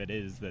part of it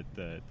is that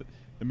the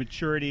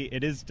maturity,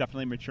 it is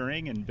definitely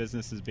maturing, and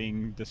business is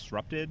being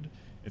disrupted.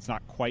 It's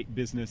not quite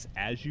business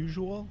as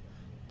usual,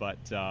 but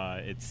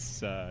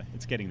it's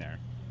getting there.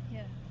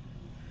 Yeah.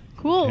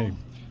 Cool. Okay.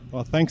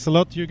 Well, thanks a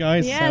lot, you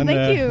guys. Yeah, and,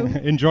 thank you.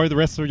 Enjoy the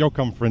rest of your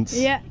conference.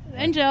 Yeah,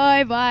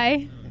 enjoy.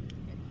 Bye.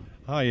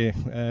 Hi,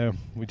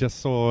 we just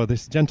saw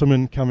this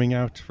gentleman coming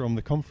out from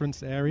the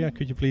conference area.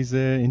 Could you please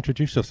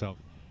introduce yourself?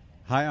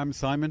 Hi, I'm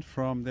Simon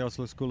from the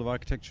Oslo School of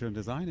Architecture and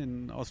Design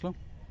in Oslo.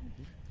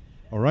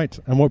 All right,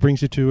 and what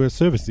brings you to a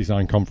service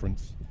design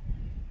conference?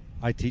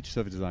 I teach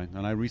service design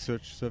and I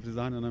research service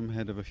design, and I'm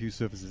head of a few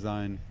service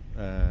design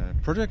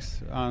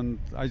projects, and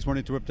I just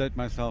wanted to update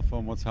myself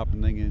on what's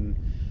happening in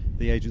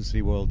the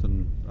agency world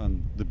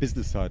and the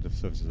business side of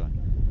service design.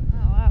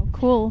 Oh, wow.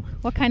 Cool.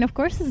 What kind of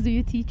courses do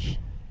you teach?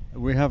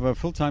 We have a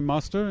full-time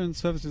master in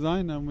service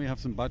design, and we have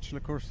some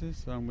bachelor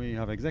courses, and we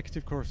have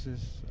executive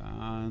courses,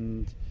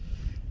 and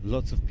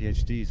lots of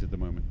PhDs at the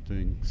moment,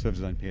 doing service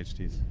design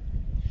PhDs.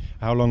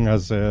 How long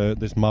has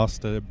this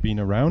master been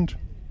around?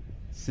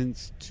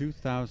 Since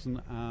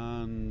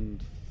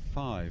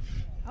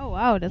 2005. Oh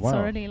wow, that's Wow.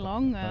 already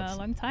long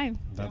time.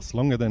 That's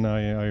longer than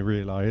I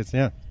realized.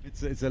 Yeah.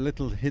 It's a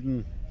little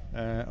hidden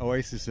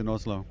oasis in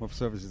Oslo of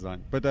service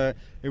design, but it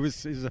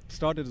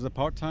started as a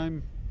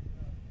part-time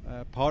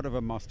part of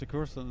a master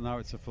course, and now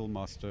it's a full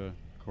master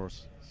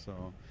course.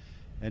 So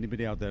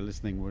anybody out there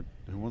listening who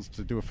wants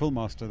to do a full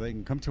master, they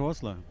can come to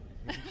Oslo.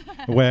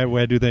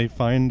 Where do they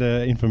find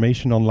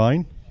information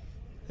online?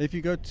 If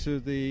you go to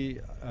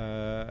the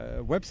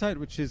website,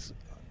 which is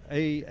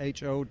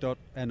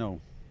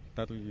aho.no,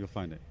 you'll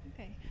find it.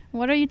 Okay.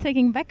 What are you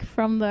taking back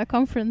from the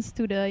conference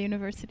to the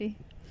university?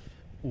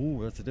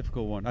 Ooh, that's a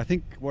difficult one. I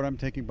think what I'm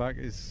taking back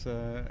is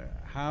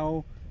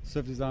how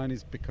service design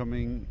is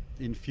becoming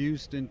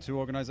infused into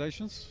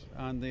organizations,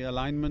 and the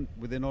alignment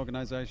within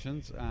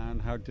organizations,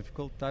 and how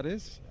difficult that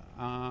is,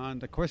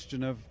 and a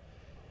question of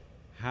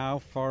how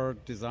far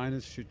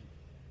designers should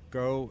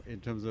go in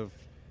terms of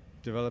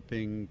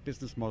developing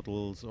business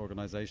models,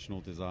 organizational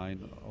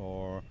design,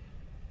 or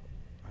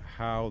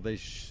how they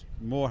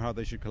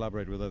should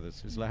collaborate with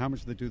others. It's like how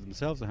much they do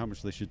themselves and how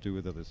much they should do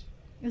with others.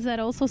 Is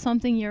that also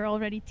something you're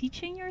already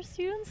teaching your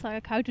students,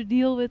 like how to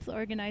deal with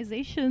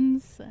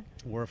organizations?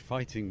 We're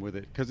fighting with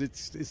it because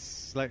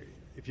it's like,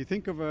 if you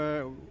think of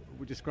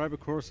we describe a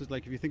course as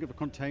like, if you think of a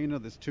container,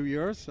 there's 2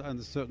 years and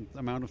there's a certain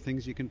amount of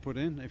things you can put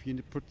in. If you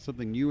put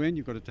something new in,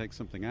 you've got to take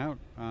something out.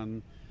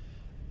 And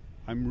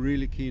I'm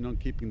really keen on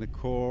keeping the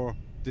core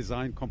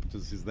design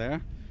competencies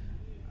there.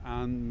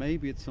 And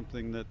maybe it's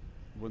something that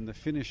when they're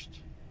finished,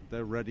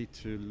 they're ready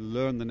to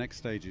learn the next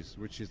stages,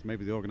 which is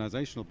maybe the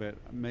organizational bit,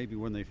 maybe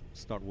when they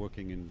start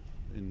working in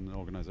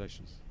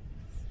organizations.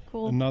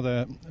 Cool.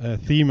 Another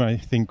theme I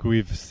think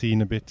we've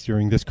seen a bit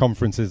during this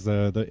conference is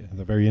the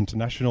very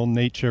international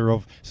nature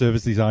of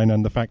service design,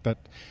 and the fact that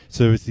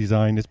service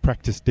design is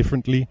practiced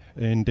differently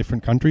in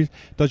different countries.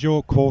 Does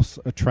your course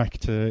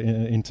attract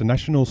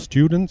international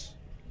students?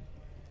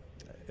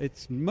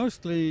 It's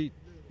mostly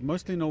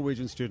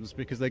Norwegian students,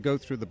 because they go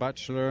through the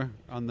bachelor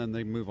and then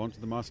they move on to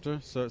the master.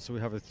 So we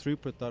have a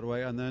throughput that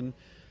way, and then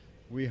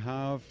we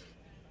have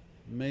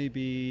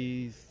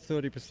maybe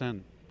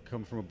 30%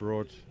 come from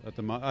abroad.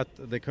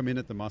 They come in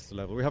at the master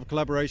level. We have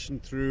collaboration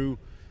through,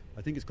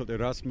 I think it's called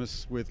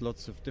Erasmus, with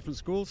lots of different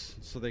schools.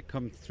 So they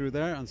come through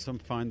there, and some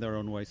find their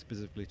own way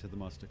specifically to the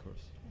master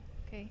course.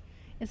 Okay.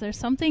 Is there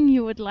something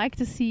you would like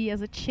to see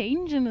as a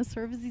change in the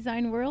service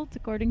design world,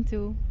 according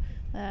to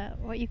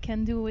what you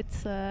can do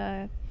with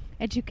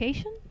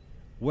education?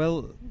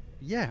 Well,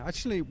 yeah,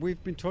 actually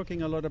we've been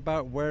talking a lot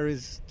about where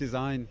is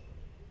design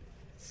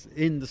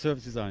in the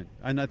service design,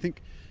 and I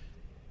think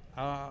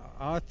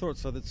our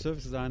thoughts are that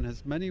service design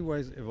has many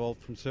ways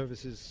evolved from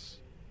service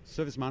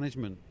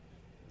management,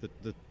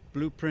 the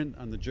blueprint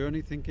and the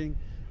journey thinking,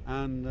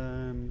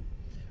 and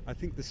I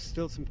think there's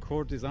still some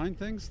core design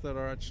things that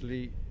are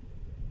actually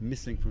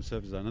missing from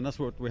service design, and that's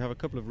what we have a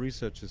couple of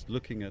researchers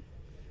looking at,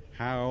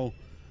 how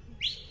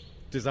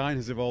design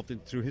has evolved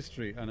through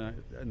history, and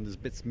there's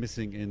bits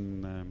missing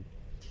in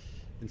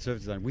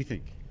service design, we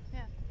think.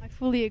 Yeah, I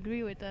fully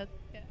agree with that.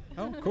 Yeah.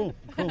 Oh, cool.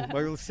 Well,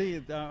 we'll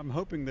see. I'm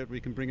hoping that we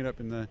can bring it up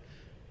in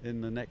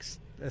the next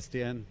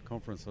SDN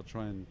conference. I'll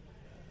try and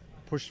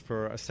push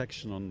for a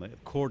section on the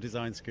core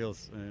design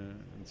skills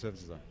in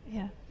service design.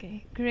 Yeah.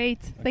 Okay.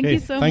 Great. Thank you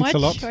so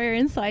much for your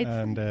insights.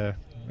 And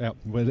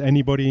with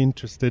anybody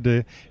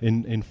interested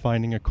in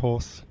finding a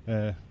course,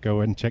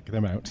 go and check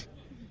them out.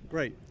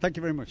 Great. Thank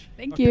you very much.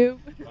 Thank you.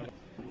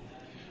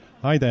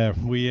 Hi there.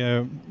 We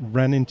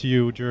ran into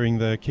you during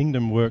the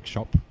Kingdom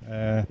workshop.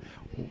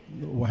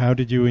 How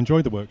did you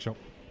enjoy the workshop?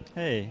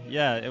 Hey,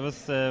 yeah, it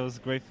was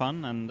great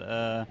fun, and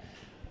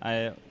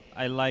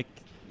I like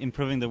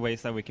improving the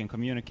ways that we can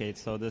communicate.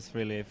 So this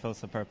really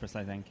fills a purpose.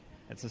 I think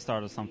it's the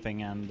start of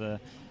something, and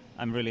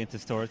I'm really into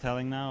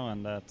storytelling now,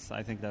 and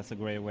I think that's a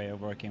great way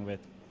of working with,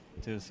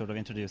 to sort of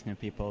introduce new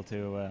people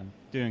to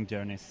doing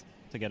journeys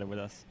together with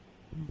us.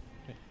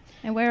 Okay.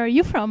 And where are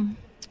you from?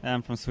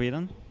 I'm from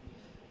Sweden.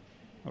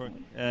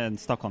 In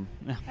Stockholm.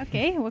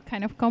 Okay, what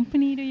kind of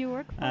company do you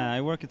work for?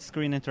 I work at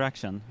Screen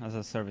Interaction as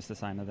a service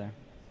designer there.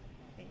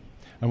 Okay.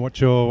 And what's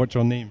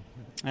your name?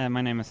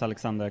 My name is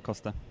Alexander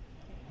Koste.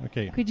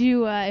 Okay. Could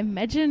you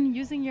imagine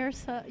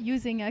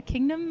using a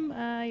Kingdom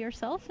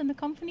yourself in the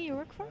company you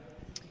work for?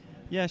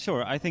 Yeah,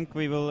 sure. I think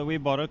we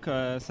bought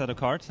a set of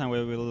cards, and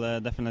we will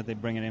definitely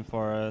bring it in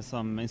for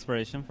some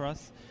inspiration for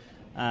us.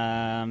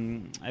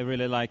 I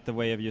really like the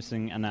way of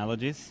using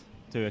analogies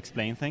to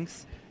explain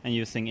things, and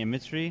using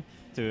imagery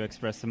to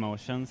express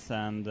emotions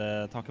and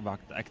talk about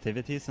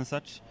activities and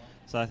such.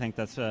 So I think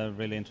that's a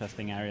really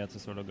interesting area to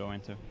sort of go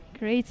into.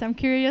 Great. I'm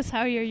curious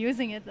how you're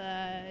using it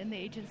in the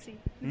agency.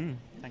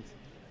 Thanks.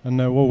 And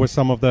what were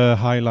some of the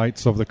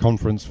highlights of the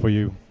conference for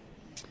you?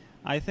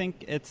 I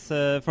think it's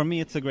for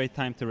me it's a great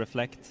time to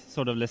reflect,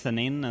 sort of listen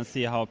in and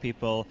see how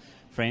people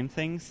frame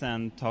things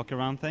and talk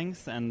around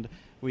things. And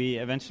we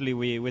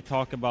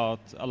talk about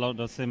a lot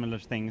of similar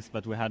things,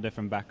 but we had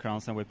different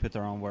backgrounds and we put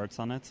our own words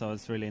on it. So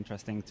it's really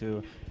interesting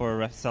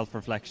for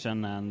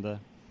self-reflection and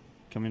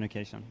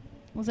communication.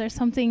 Was there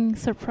something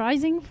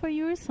surprising for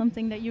you,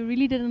 something that you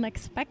really didn't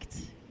expect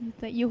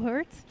that you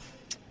heard?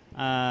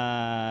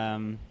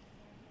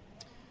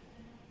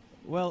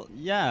 Well,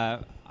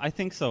 yeah, I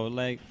think so.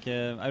 Like,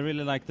 I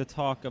really like to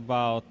talk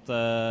about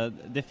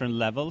different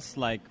levels.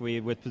 Like, we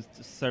would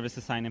put service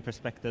design in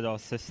perspective of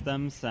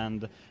systems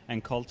and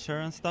culture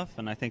and stuff.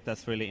 And I think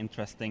that's really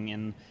interesting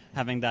in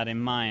having that in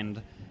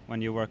mind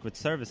when you work with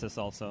services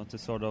also, to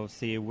sort of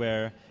see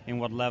in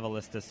what level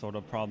is this sort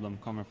of problem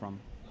coming from.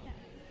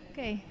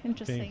 Okay,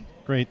 interesting. Okay,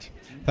 great.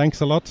 Thanks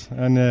a lot,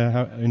 and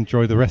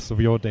enjoy the rest of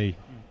your day.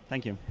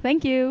 Thank you.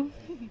 Thank you.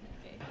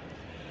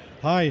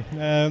 Hi,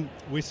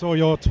 we saw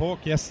your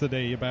talk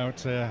yesterday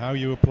about how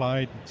you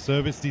applied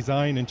service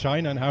design in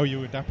China and how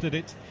you adapted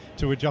it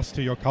to adjust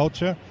to your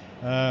culture.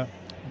 It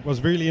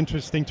was really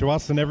interesting to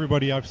us and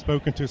everybody I've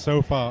spoken to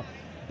so far.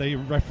 They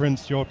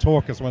referenced your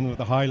talk as one of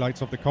the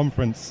highlights of the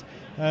conference.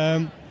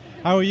 How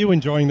are you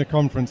enjoying the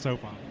conference so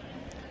far?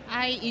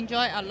 I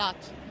enjoy a lot.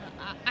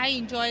 I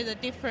enjoy the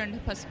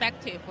different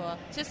perspective.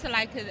 Just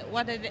like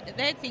what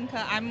they think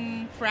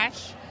I'm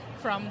fresh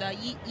from the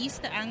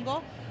East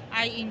angle,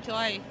 I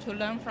enjoy to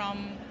learn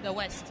from the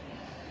West.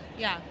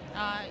 Yeah,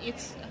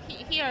 it's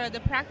here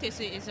the practice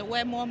is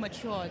way more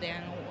mature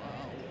than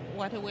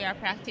what we are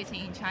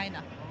practicing in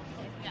China.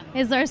 Yeah.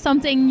 Is there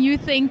something you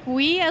think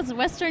we as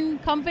Western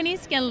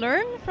companies can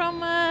learn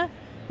from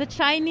the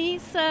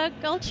Chinese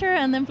culture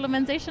and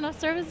implementation of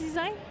service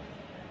design?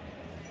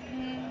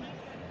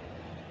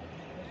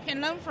 Can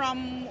learn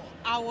from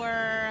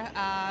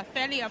our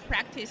failure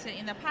practice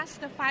in the past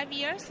 5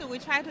 years. We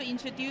try to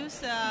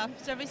introduce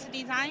service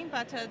design,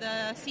 but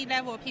the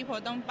C-level people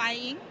don't buy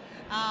in.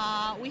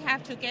 We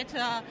have to get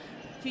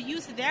to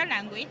use their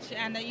language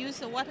and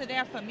use what they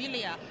are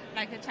familiar,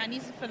 like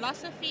Chinese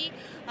philosophy,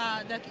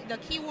 the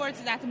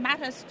keywords that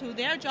matters to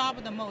their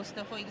job the most.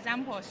 For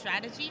example,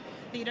 strategy,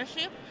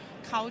 leadership,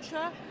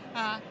 culture,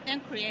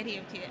 then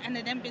creativity, and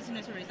then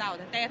business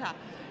result, data.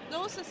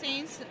 Those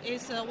things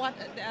is what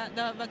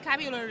the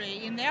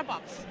vocabulary in their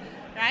box,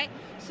 right?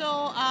 So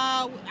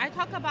I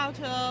talk about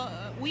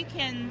we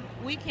can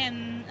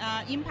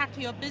impact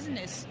your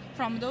business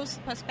from those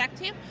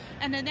perspectives,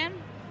 and then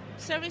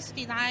service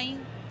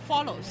design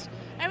follows.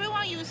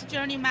 Everyone use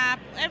journey map.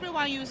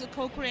 Everyone use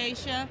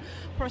co-creation,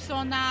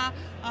 persona,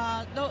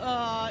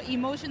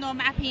 emotional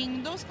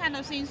mapping. Those kind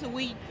of things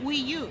we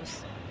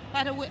use,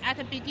 but at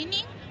the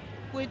beginning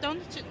we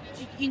don't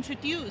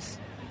introduce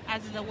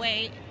as the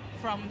way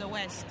from the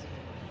West.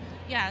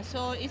 Yeah,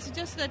 so it's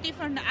just a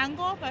different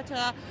angle, but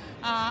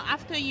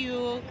after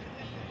you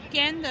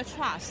gain the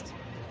trust,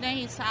 then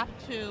it's up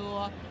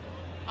to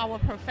our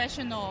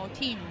professional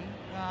team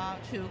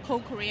to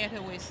co-create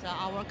with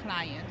our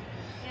client.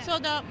 Yeah. So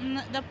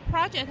the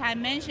project I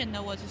mentioned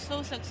was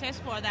so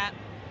successful that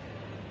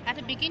at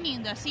the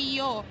beginning the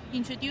CEO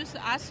introduced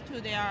us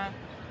to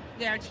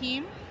their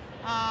team.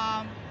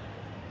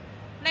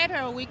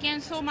 Later we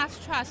gained so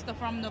much trust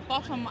from the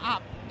bottom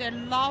up. They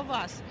love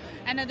us.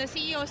 And the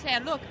CEO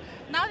said, look,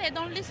 now they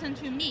don't listen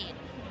to me.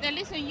 They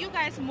listen to you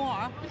guys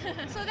more.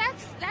 So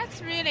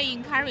that's really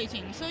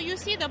encouraging. So you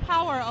see the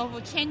power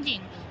of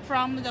changing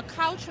from the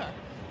culture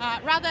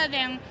rather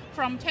than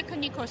from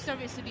technical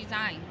service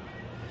design.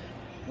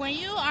 When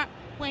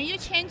you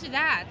change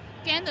that,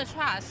 gain the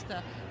trust,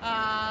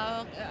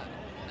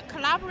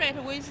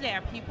 collaborate with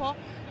their people,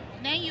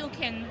 then you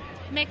can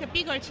make a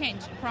bigger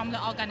change from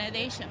the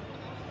organization.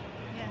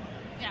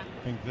 Yeah.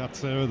 I think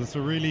that's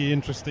a really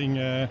interesting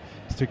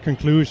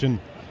conclusion.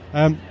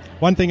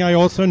 One thing I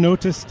also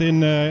noticed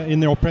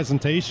in your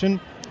presentation,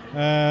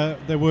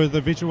 there were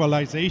the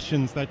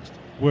visualizations that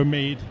were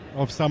made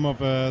of some of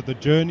the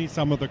journey,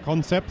 some of the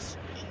concepts.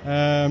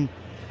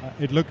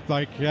 It looked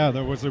like,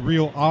 there was a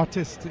real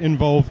artist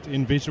involved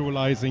in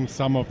visualizing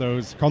some of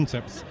those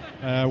concepts.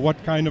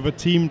 What kind of a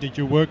team did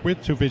you work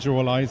with to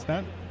visualize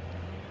that?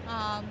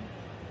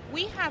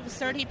 We have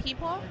 30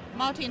 people,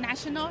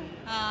 multinational,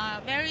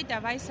 very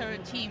diverse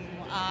team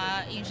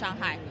in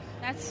Shanghai.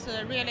 That's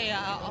really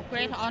a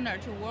great honor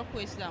to work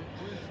with them.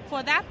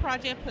 For that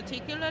project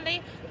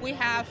particularly, we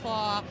have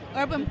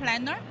urban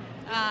planner,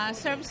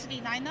 service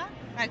designer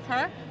like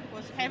her,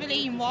 was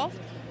heavily involved,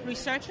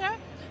 researcher,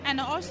 and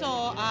also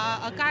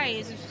a guy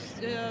is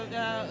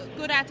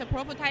good at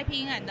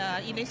prototyping and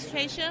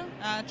illustration,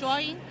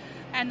 drawing.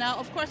 And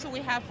of course we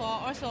have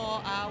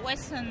also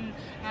Western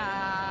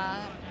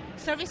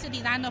service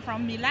designer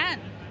from Milan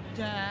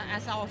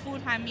as our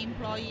full-time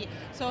employee,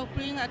 so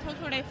bring a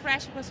totally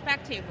fresh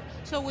perspective.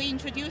 So we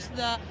introduced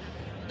the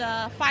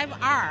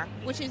 5R,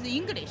 which is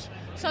English.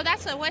 So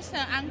that's a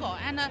Western angle,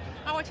 and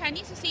our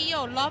Chinese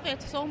CEO love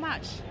it so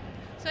much.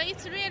 So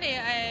it's really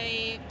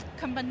a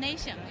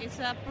combination. It's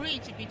a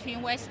bridge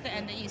between West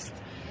and East.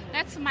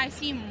 That's my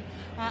theme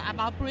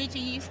about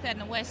bridging East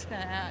and West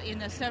in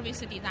the service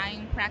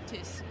design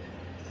practice.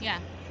 Yeah.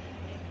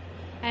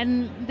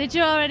 And did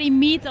you already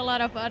meet a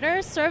lot of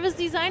other service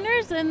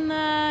designers in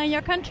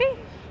your country?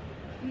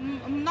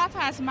 Not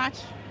as much.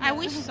 I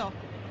wish so.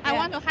 I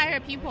want to hire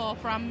people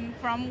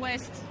from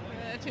West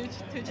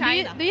to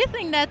China. Do you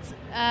think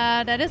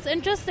that is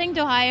interesting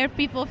to hire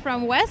people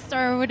from West,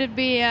 or would it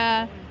be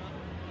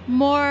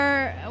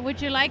more?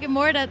 Would you like it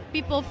more that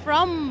people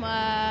from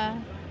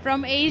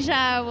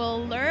Asia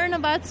will learn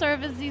about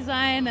service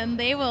design and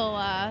they will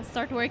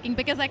start working?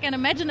 Because I can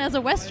imagine as a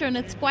Western,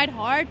 it's quite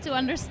hard to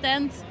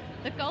understand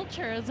the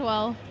culture as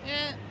well.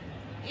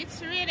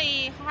 It's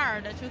really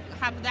hard to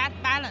have that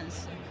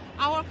balance.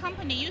 Our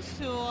company used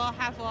to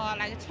have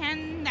like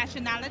 10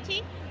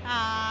 nationality,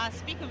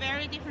 speak a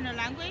very different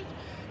language,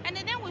 and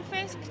then we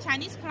face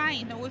Chinese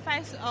client. We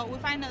find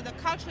the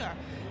culture,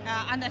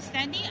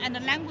 understanding, and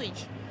the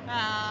language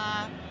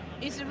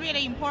is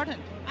really important.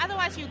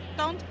 Otherwise, you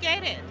don't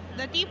get it.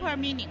 The deeper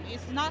meaning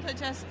is not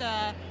just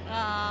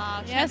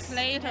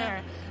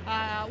translator.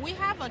 We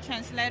have a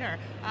translator.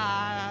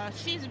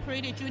 She's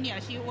pretty junior.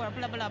 She worked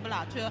blah blah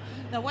blah to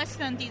the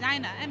Western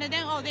designer, and then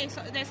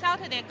they thought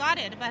they got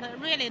it, but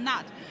really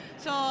not.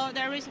 So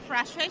there is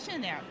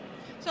frustration there.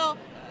 So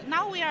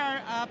now we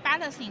are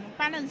balancing.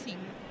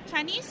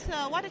 Chinese,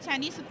 what the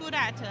Chinese are good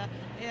at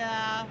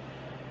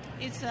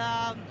is.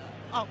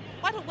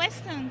 What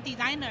Western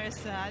designers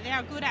they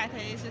are good at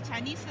is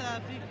Chinese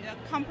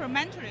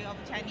complementary of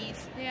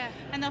Chinese. Yeah.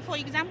 And for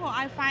example,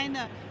 I find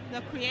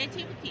the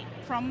creativity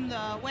from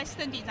the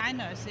Western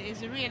designers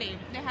is really,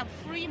 they have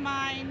free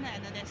mind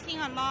and they think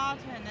a lot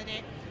and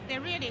they're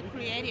really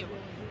creative.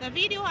 The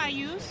video I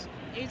use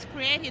is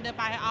created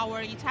by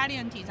our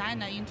Italian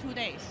designer in 2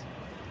 days.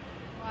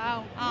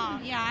 Wow.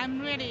 Yeah, I'm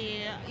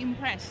really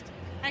impressed.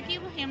 I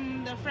give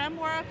him the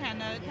framework and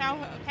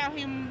tell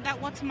him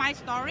that what's my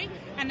story,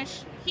 and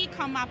he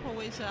come up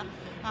with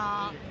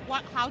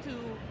how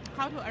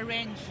to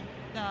arrange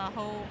the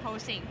whole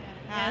thing.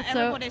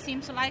 Everybody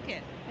seems to like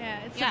it. Yeah,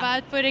 it's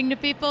about putting the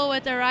people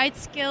with the right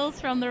skills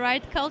from the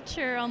right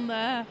culture on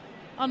the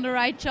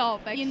right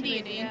job. Actually.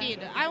 Indeed.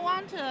 I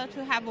want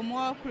to have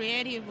more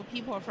creative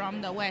people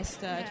from the West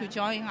to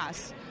join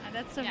us.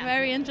 That's a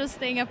very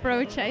interesting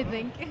approach, I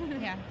think.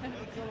 Yeah.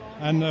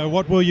 And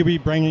what will you be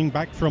bringing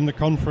back from the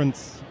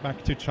conference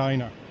back to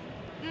China?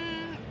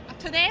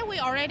 Today we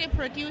already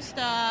produced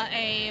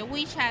a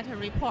WeChat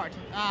report.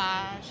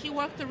 She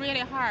worked really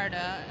hard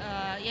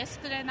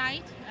yesterday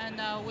night,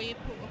 and we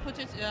put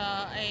it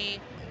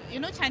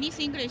Chinese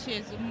English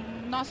is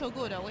not so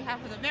good. We have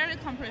a very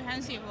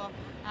comprehensive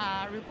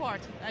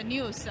report,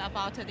 news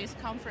about this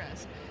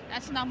conference.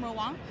 That's number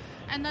one.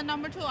 And then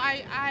number two,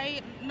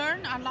 I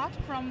learned a lot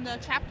from the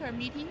chapter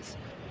meetings.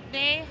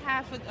 They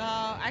have,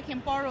 I can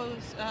borrow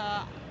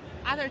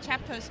other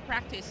chapters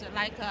practice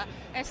like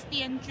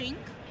SDN drink,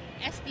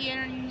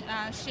 SDN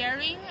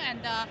sharing, and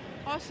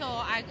also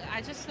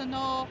I just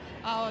know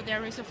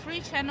there is a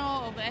free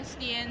channel of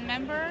SDN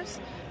members,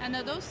 and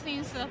those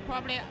things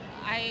probably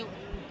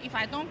if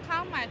I don't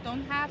come, I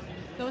don't have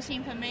those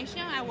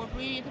information, I will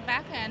bring it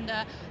back and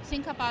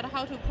think about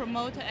how to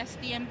promote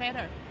SDN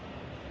better.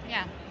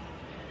 Yeah.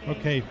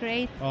 Okay.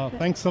 Great.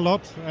 Thanks a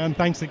lot, and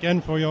thanks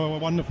again for your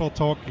wonderful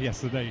talk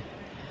yesterday.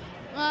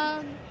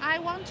 I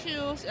want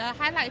to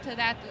highlight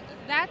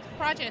that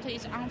project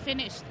is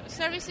unfinished.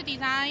 Service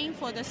design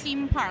for the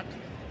theme park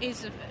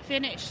is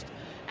finished,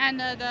 and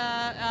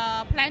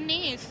the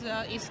planning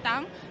is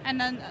done, and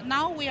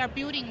now we are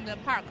building the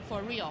park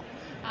for real.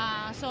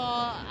 So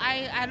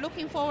I'm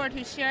looking forward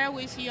to share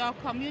with your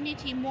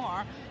community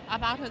more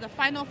about the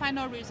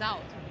final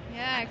result.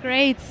 Yeah,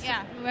 great.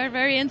 Yeah. We're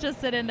very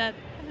interested in that.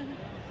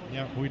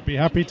 Yeah, we'd be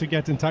happy to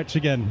get in touch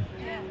again.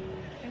 Yeah.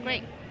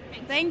 Great.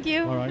 Thank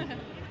you. All right.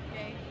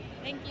 Okay.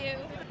 Thank you.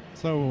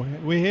 So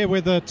we're here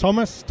with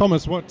Thomas.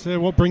 Thomas,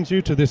 what brings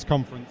you to this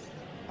conference?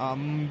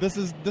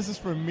 This is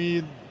for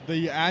me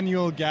the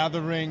annual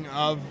gathering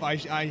of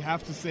I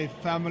have to say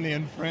family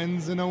and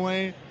friends in a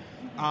way.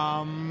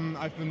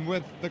 I've been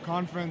with the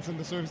conference and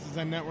the Service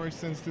Design Network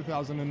since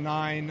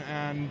 2009,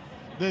 and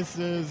this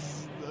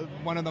is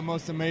one of the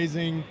most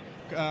amazing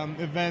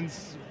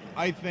events,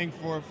 I think,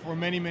 for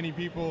many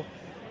people,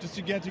 just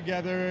to get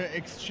together,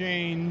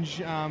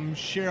 exchange,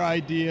 share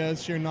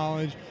ideas, share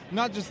knowledge,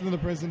 not just in the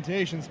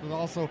presentations, but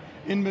also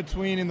in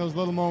between, in those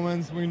little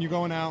moments when you're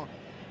going out.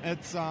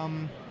 It's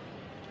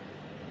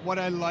what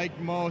I like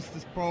most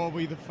is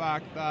probably the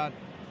fact that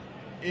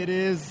it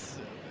is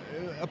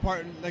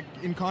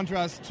in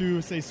contrast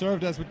to, say,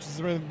 Servdesk, which is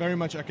a very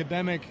much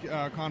academic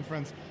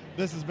conference.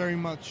 This is very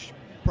much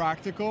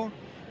practical,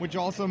 which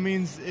also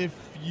means if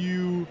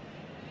you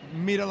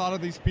meet a lot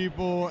of these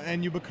people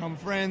and you become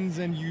friends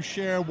and you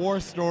share war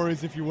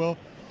stories, if you will,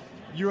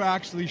 you're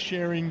actually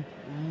sharing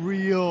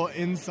real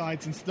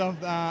insights and stuff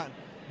that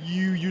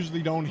you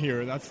usually don't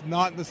hear. That's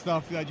not the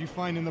stuff that you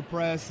find in the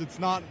press. It's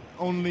not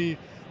only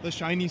the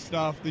shiny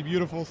stuff, the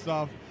beautiful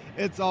stuff.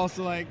 It's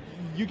also like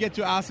you get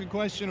to ask a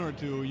question or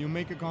two. You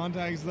make a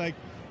contact. It's like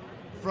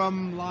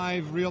from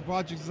live real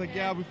projects. It's like,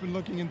 yeah, we've been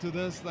looking into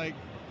this. Like,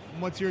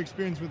 what's your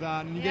experience with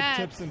that? And you get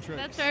tips and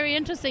tricks. That's very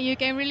interesting. You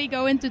can really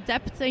go into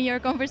depth in your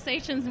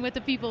conversations with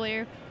the people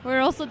here.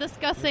 We're also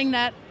discussing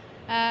that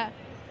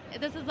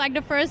this is like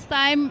the first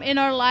time in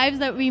our lives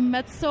that we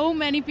met so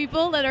many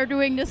people that are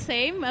doing the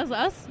same as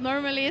us.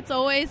 Normally it's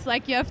always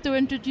like you have to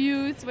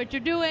introduce what you're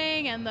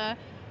doing, and the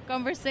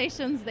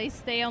conversations, they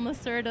stay on a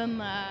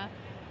certain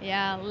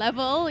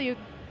level. You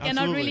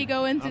cannot really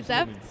go into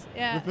depth.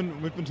 Yeah.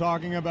 We've been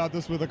talking about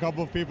this with a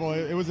couple of people.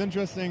 It was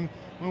interesting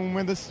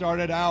when this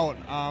started out.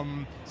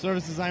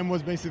 Service design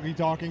was basically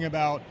talking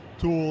about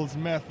tools,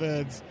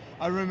 methods.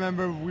 I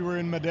remember we were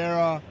in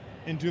Madeira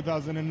in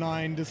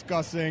 2009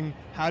 discussing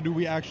how do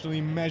we actually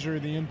measure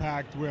the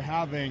impact we're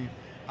having.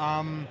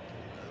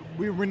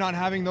 We're not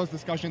having those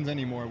discussions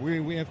anymore.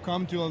 We have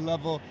come to a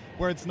level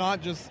where it's not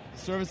just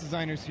service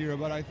designers here,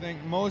 but I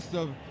think most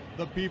of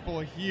the people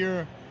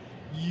here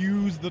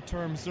use the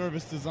term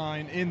service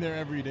design in their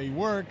everyday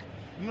work,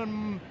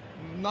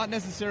 not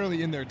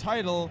necessarily in their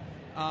title.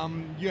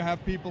 You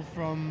have people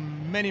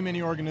from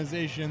many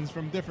organizations,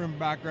 from different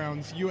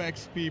backgrounds,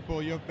 UX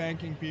people, you have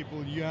banking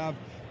people, you have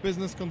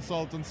business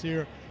consultants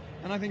here,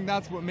 and I think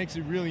that's what makes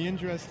it really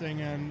interesting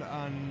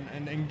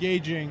and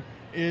engaging,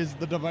 is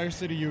the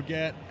diversity you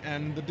get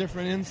and the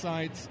different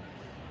insights.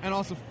 And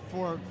also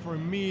for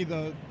me,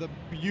 the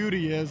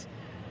beauty is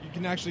you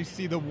can actually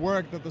see the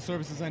work that the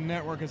Service Design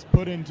Network has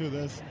put into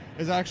this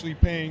is actually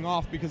paying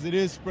off, because it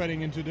is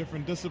spreading into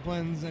different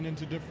disciplines and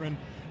into different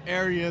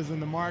areas in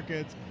the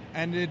market,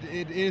 and it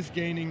is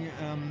gaining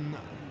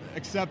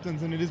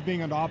acceptance, and it is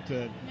being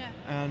adopted.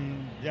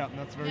 And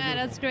that's very beautiful.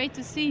 That's great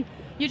to see.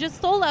 You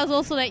just told us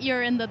also that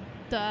you're in the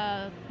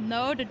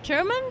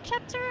German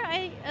chapter,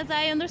 as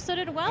I understood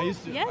it well.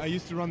 I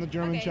used to run the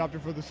German chapter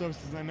for the Service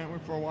Design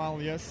Network for a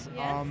while. Yes.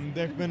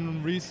 They've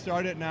been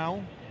restarted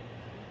now,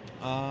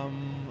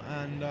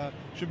 and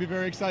should be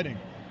very exciting.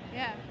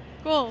 Yeah,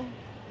 cool.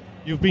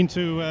 You've been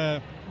to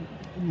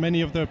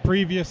many of the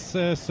previous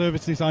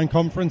service design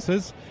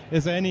conferences.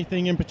 Is there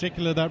anything in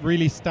particular that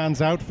really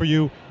stands out for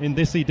you in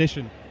this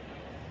edition?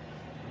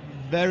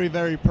 Very,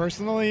 very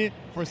personally,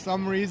 for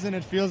some reason,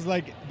 it feels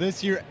like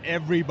this year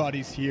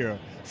everybody's here.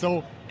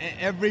 So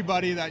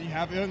everybody that you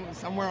have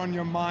somewhere on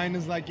your mind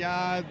is like,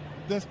 yeah,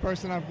 this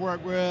person I've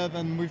worked with,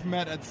 and we've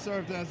met at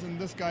Service, and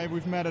this guy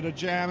we've met at a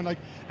jam,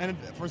 and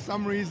for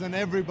some reason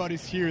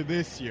everybody's here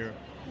this year.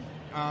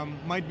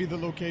 Might be the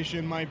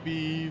location, might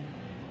be,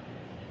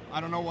 I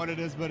don't know what it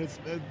is, but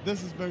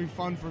this is very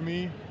fun for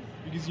me,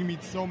 because you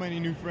meet so many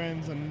new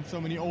friends and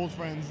so many old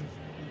friends.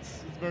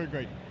 It's very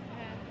great.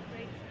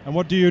 And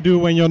what do you do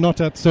when you're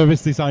not at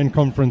service design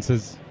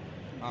conferences?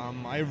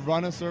 I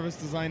run a service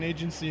design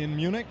agency in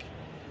Munich.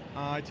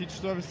 I teach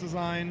service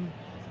design,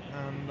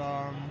 and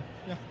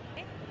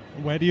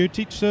Where do you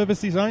teach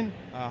service design?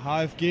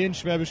 HFG in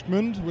Schwäbisch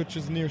Gmünd, which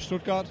is near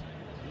Stuttgart.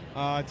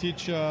 I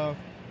teach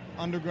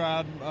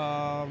undergrad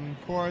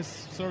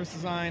course service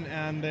design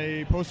and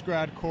a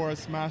postgrad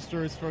course,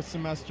 master's first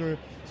semester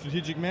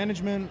strategic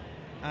management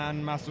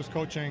and master's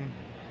coaching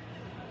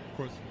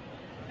course.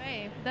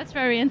 Hey, that's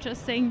very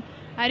interesting.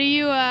 How do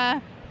you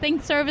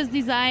think service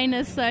design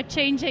is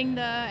changing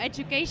the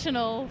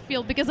educational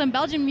field? Because in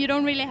Belgium you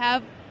don't really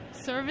have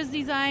service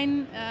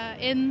design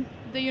in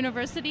the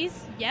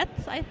universities yet,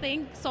 I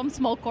think. Some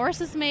small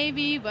courses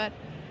maybe, but...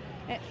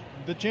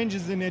 The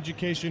changes in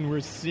education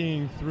we're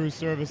seeing through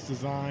service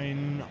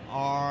design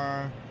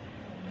are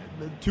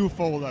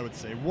twofold, I would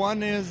say.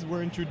 One is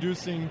we're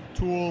introducing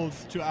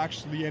tools to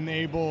actually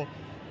enable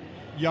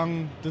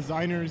young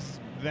designers,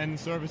 then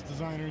service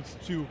designers,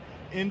 to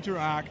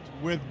interact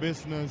with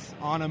business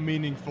on a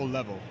meaningful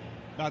level.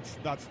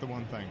 That's the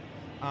one thing.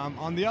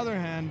 On the other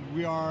hand,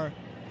 we are,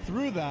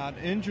 through that,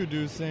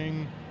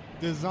 introducing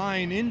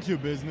design into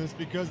business,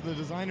 because the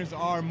designers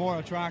are more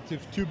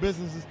attractive to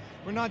businesses.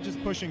 We're not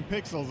just pushing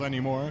pixels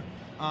anymore,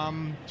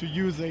 to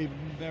use a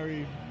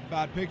very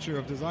bad picture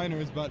of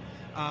designers, but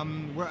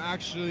we're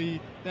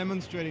actually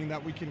demonstrating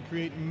that we can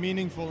create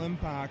meaningful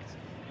impact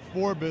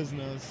for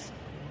business.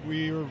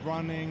 We're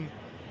running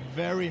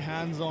very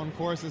hands-on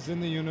courses in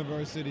the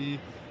university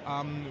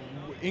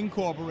in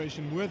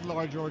cooperation with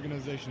large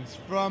organizations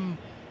from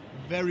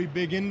very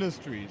big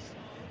industries,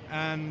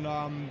 and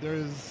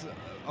there's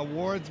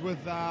awards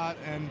with that,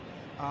 and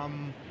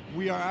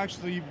we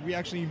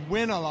actually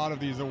win a lot of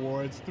these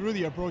awards through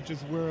the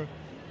approaches we're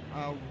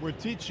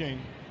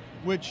teaching,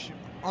 which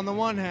on the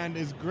one hand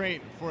is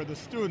great for the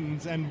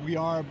students, and we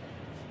are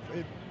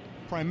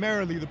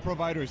primarily the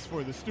providers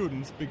for the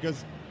students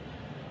because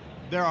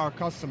they're our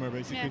customer,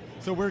 basically.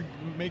 Yeah. So we're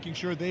making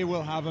sure they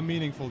will have a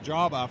meaningful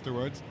job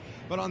afterwards.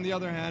 But on the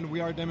other hand,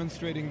 we are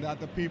demonstrating that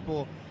the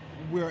people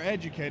we're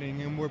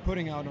educating and we're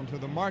putting out onto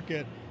the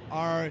market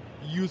are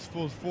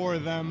useful for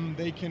them.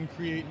 They can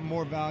create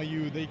more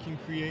value. They can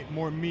create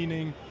more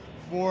meaning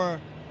for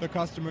the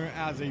customer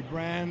as a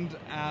brand,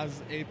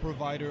 as a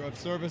provider of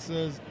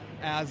services,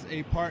 as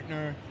a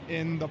partner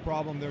in the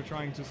problem they're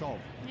trying to solve.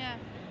 Yeah.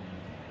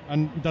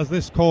 And does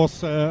this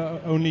course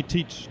only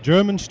teach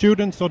German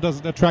students, or does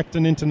it attract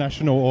an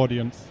international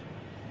audience?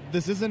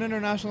 This is an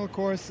international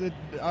course. It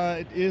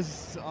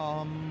is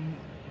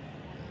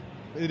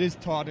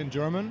taught in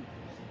German,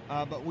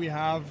 but we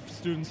have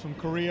students from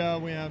Korea,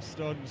 we have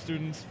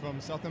students from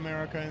South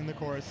America in the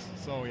course,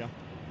 so yeah.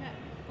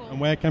 Cool. And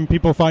where can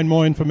people find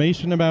more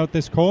information about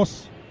this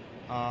course?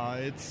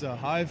 It's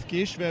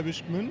HFG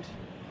Schwäbisch Gmünd,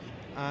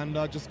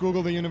 and just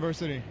Google the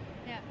university.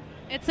 Yeah,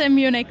 it's in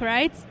Munich,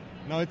 right?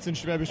 No, it's in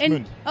Schwäbisch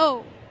Gmünd.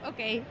 Oh,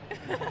 okay.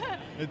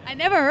 I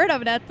never heard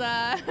of that,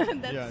 that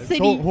it's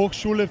city.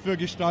 Hochschule für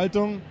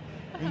Gestaltung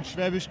in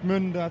Schwäbisch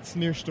Gmünd. That's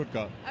near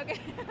Stuttgart. Okay.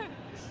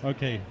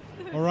 Okay.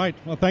 All right.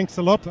 Well, thanks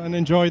a lot, and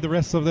enjoy the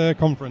rest of the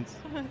conference.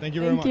 Thank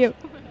you very much. Thank you.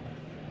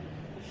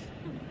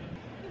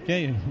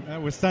 Okay,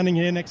 we're standing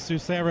here next to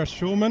Sarah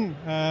Schulman.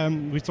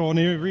 We saw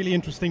a really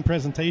interesting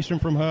presentation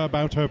from her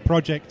about her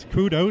project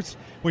Kudos,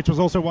 which was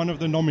also one of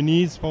the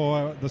nominees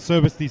for the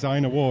Service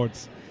Design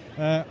Awards.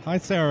 Hi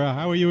Sarah,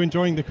 how are you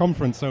enjoying the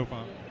conference so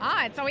far?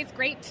 It's always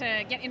great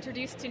to get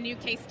introduced to new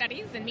case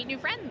studies and meet new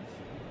friends.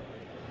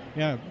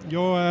 Yeah,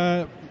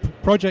 your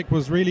project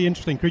was really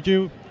interesting. Could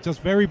you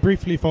just very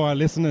briefly for our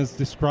listeners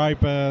describe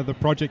the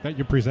project that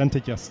you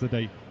presented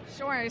yesterday?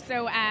 Sure.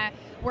 So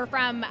we're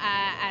from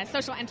a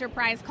social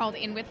enterprise called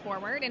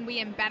Inwithforward, and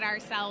we embed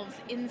ourselves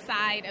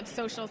inside of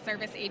social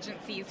service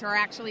agencies who are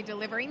actually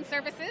delivering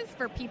services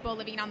for people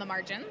living on the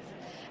margins.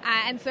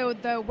 And so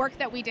the work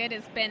that we did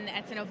it's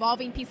an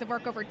evolving piece of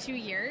work over 2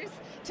 years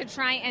to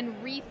try and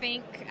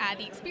rethink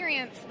the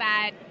experience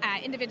that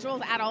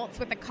individuals, adults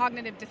with a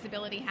cognitive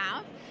disability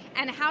have,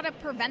 and how to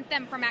prevent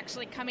them from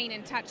actually coming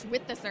in touch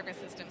with the service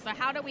system. So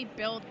how do we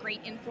build great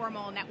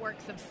informal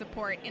networks of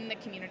support in the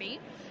community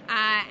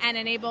and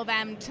enable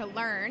them to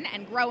learn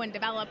and grow and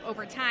develop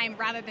over time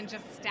rather than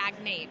just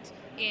stagnate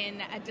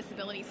in a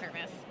disability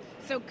service.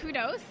 So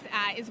Kudos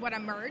is what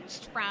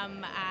emerged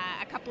from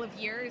a couple of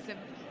years of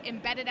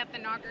embedded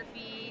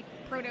ethnography,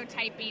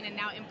 prototyping, and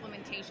now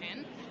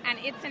implementation. And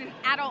it's an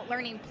adult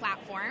learning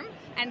platform.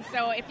 And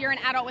so if you're an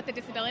adult with a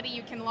disability,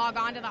 you can log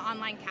on to the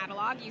online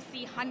catalog. You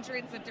see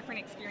hundreds of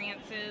different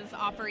experiences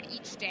offered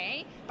each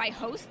day by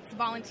hosts,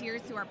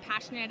 volunteers who are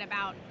passionate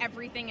about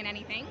everything and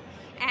anything.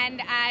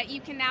 And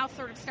you can now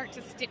sort of start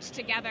to stitch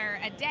together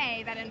a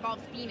day that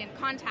involves being in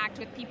contact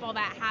with people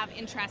that have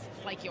interests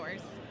like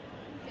yours.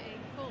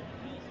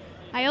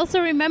 I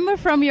also remember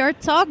from your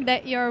talk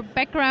that your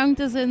background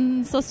is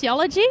in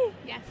sociology.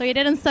 Yes. So you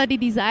didn't study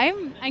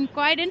design. I'm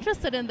quite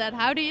interested in that.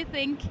 How do you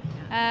think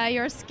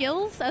your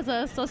skills as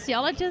a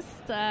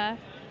sociologist can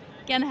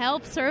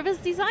help service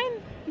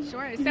design?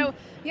 Sure. So,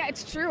 yeah,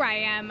 it's true.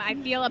 I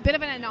feel a bit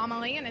of an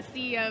anomaly in a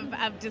sea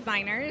of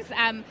designers.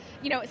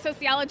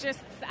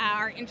 Sociologists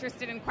are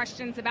interested in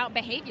questions about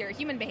behavior,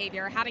 human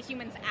behavior. How do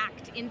humans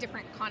act in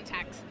different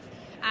contexts?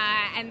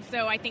 And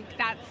so I think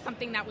that's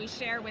something that we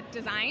share with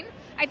design.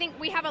 I think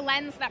we have a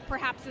lens that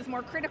perhaps is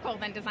more critical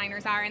than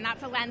designers are, and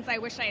that's a lens I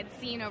wish I had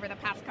seen over the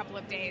past couple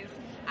of days.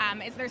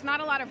 Is there's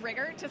not a lot of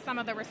rigor to some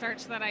of the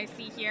research that I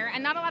see here,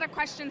 and not a lot of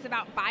questions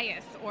about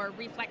bias or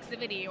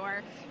reflexivity,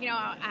 or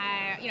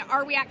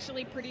are we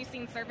actually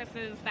producing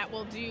services that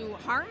will do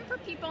harm for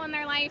people in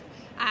their life?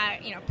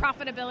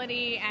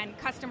 Profitability and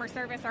customer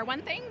service are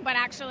one thing, but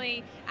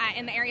actually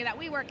in the area that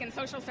we work in,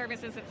 social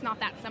services, it's not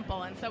that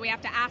simple, and so we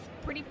have to ask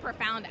pretty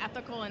profound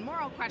ethical and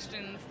moral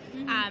questions.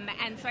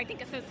 And so I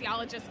think a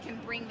sociologist can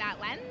bring that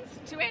lens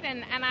to it,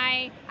 and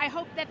I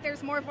hope that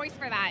there's more voice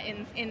for that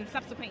in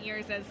subsequent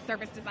years as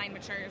service design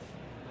matures.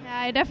 Yeah,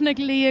 I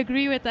definitely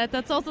agree with that.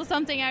 That's also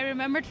something I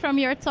remembered from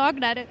your talk,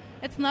 that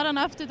it's not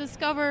enough to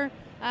discover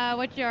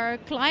what your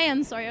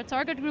clients or your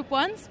target group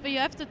wants, but you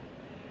have to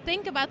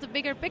think about the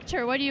bigger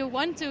picture. What do you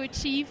want to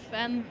achieve,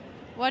 and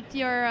what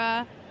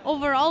your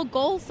overall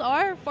goals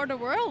are for the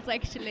world,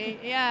 actually.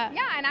 Yeah,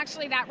 and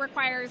actually that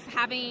requires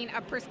having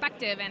a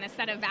perspective and a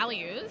set of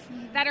values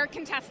that are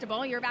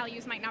contestable. Your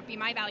values might not be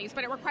my values,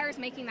 but it requires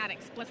making that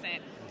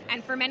explicit.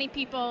 And for many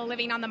people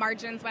living on the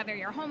margins, whether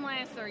you're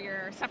homeless or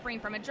you're suffering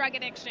from a drug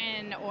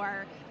addiction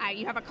or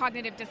you have a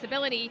cognitive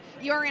disability,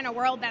 you're in a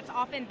world that's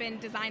often been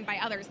designed by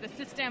others. The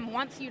system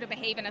wants you to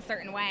behave in a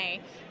certain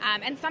way.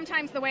 And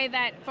sometimes the way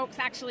that folks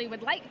actually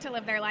would like to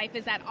live their life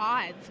is at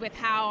odds with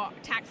how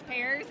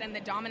taxpayers and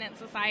the dominant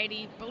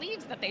society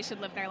believes that they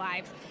should live their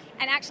lives.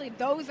 And actually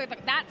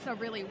that's a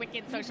really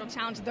wicked social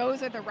challenge.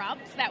 Those are the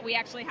rubs that we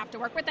actually have to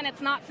work with. And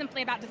it's not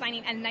simply about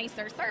designing a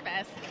nicer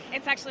service.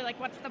 It's actually like,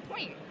 what's the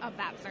point of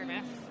that service?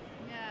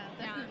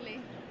 Yeah, definitely.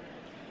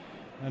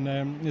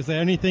 And is there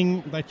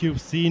anything that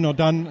you've seen or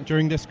done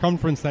during this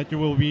conference that you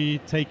will be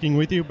taking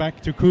with you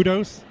back to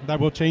Kudos that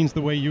will change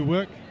the way you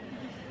work?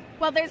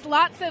 Well, there's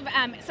lots of,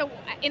 so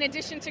in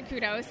addition to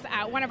kudos,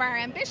 one of our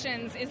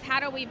ambitions is how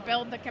do we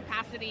build the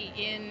capacity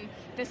in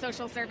the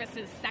social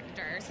services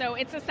sector. So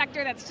it's a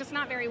sector that's just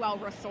not very well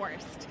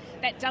resourced,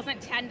 that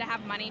doesn't tend to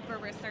have money for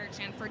research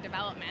and for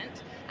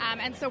development.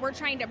 And so we're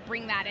trying to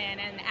bring that in.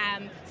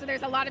 And so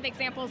there's a lot of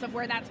examples of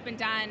where that's been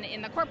done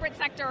in the corporate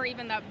sector or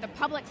even the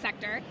public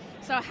sector.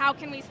 So how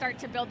can we start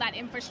to build that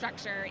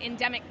infrastructure,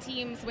 endemic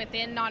teams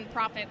within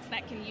nonprofits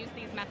that can use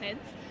these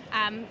methods?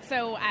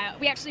 So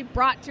we actually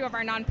brought 2 of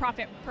our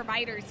nonprofit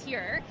providers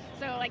here.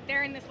 So like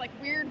they're in this like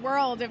weird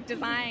world of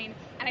design,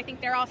 and I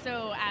think they're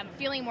also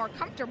feeling more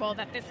comfortable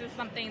that this is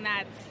something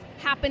that's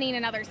happening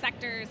in other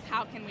sectors.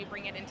 How can we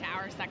bring it into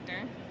our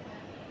sector?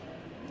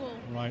 Cool.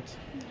 Right.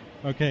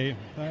 Okay.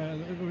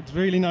 It's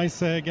really nice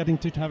getting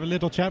to have a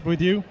little chat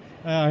with you.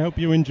 I hope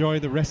you enjoy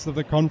the rest of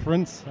the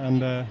conference,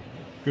 and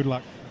good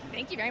luck.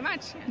 Thank you very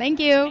much. Thank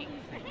you.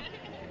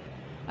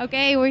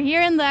 Okay, we're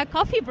here in the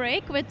coffee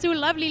break with 2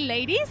 lovely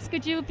ladies.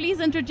 Could you please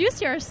introduce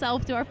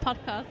yourself to our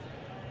podcast?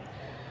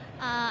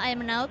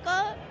 I'm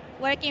Naoko,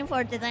 working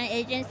for a design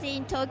agency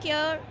in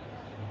Tokyo.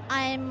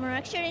 I'm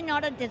actually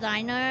not a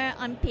designer,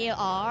 I'm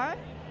PR.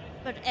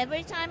 But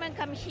every time I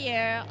come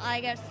here,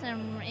 I get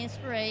some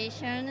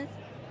inspirations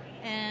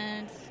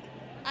and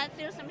I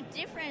feel some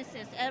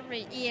differences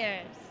every year,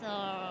 so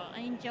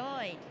I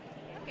enjoy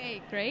it.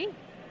 Okay, great.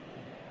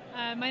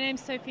 My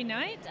name's Sophie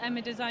Knight. I'm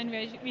a design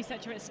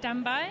researcher at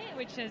STBY,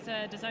 which is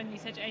a design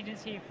research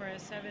agency for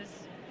service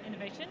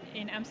innovation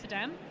in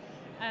Amsterdam.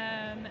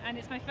 And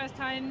it's my first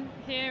time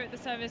here at the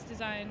Service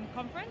Design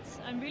Conference.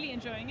 I'm really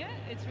enjoying it.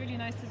 It's really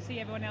nice to see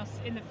everyone else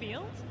in the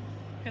field,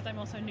 because I'm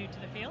also new to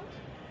the field.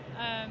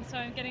 So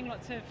I'm getting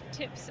lots of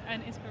tips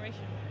and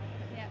inspiration.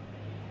 Yeah.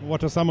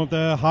 What are some of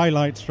the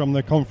highlights from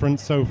the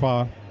conference so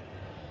far?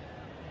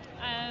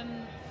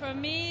 For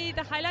me,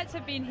 the highlights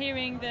have been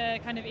hearing the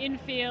kind of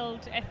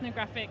in-field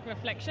ethnographic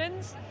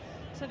reflections.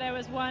 So there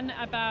was one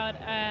about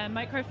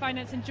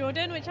microfinance in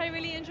Jordan, which I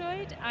really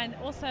enjoyed, and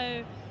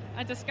also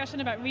a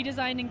discussion about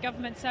redesigning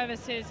government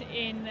services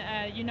in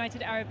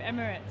United Arab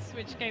Emirates,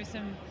 which gave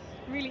some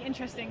really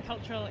interesting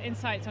cultural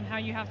insights on how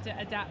you have to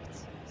adapt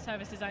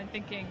service design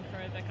thinking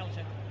for the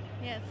culture.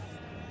 Yes.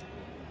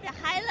 The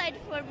highlight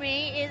for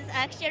me is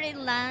actually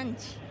lunch.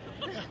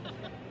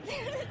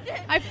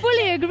 I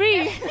fully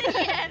agree.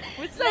 Yeah.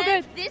 It's so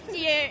good. This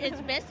year is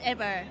best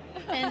ever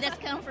in this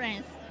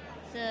conference.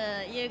 So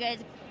you guys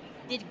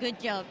did a good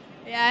job.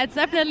 Yeah, it's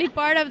definitely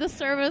part of the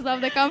service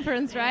of the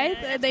conference,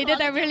 right? They did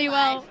that really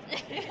well.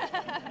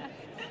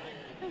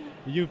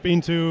 You've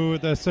been to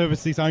the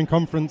Service Design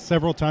Conference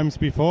several times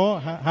before.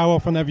 How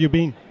often have you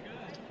been?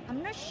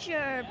 I'm not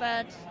sure,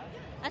 but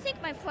I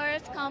think my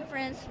first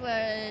conference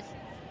was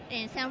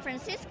in San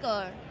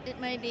Francisco. It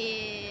may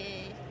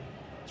be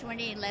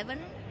 2011,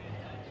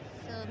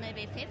 so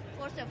maybe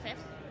 4th or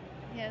 5th.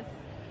 Yes.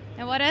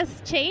 And what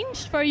has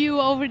changed for you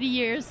over the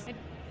years?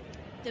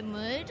 The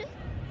mood.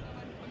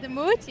 The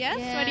mood, yes?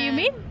 Yeah. What do you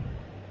mean?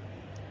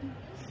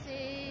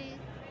 See,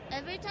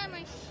 every time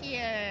I'm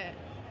here,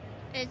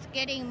 it's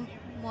getting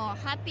more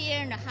happier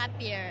and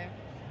happier.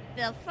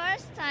 The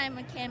first time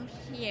I came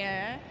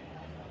here,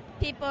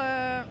 people,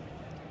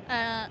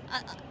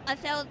 I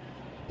felt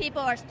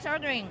people are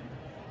struggling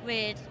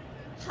with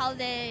how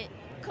they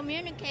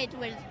communicate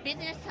with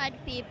business side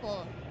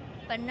people.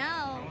 But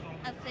now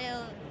I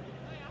feel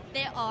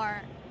they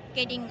are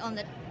getting on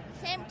the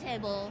same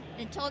table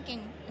and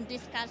talking and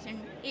discussing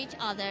each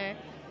other.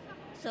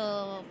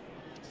 So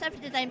service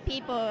design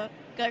people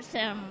got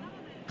some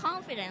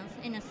confidence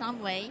in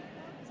some way.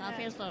 So I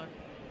feel so.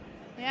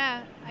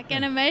 Yeah, I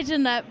can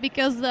imagine that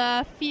because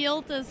the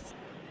field is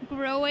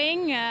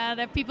growing,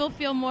 that people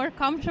feel more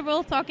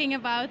comfortable talking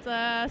about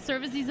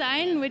service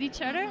design with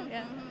each other. Mm-hmm.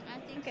 Yeah. Mm-hmm. I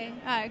think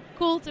Okay.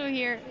 Cool to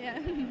hear. Yeah.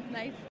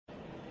 Nice.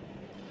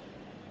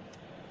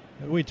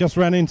 We just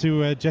ran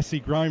into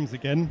Jesse Grimes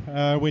again.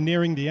 We're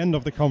nearing the end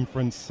of the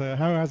conference.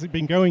 How has it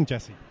been going,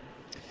 Jesse?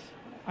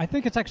 I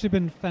think it's actually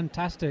been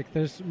fantastic.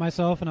 There's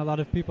myself and a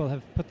lot of people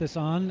have put this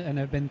on and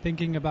have been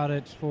thinking about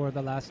it for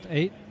the last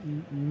 8,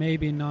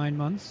 maybe 9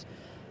 months.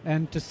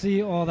 And to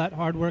see all that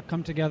hard work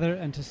come together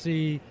and to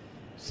see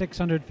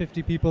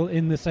 650 people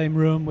in the same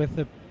room with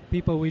the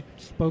people we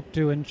spoke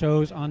to and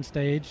chose on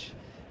stage,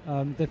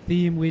 the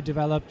theme we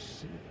developed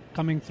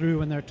coming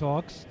through in their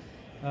talks,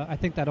 I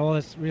think that all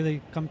has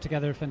really come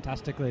together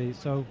fantastically.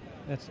 So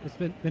it's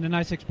been a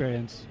nice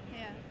experience.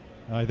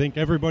 I think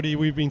everybody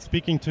we've been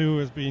speaking to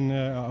has been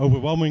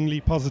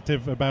overwhelmingly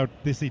positive about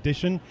this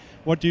edition.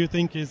 What do you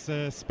think is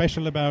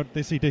special about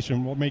this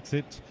edition? What makes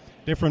it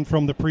different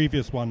from the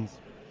previous ones?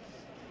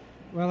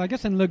 Well, I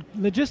guess in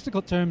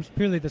logistical terms,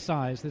 purely the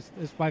size. This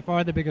is by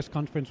far the biggest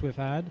conference we've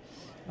had.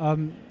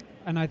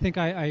 And I think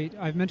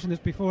I've mentioned this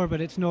before, but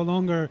it's no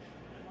longer,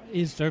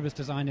 is service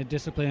design a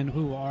discipline?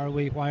 Who are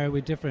we? Why are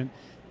we different?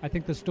 I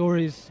think the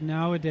stories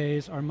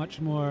nowadays are much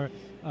more,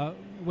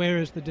 where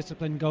is the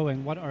discipline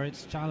going? What are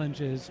its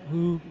challenges?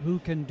 Who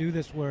can do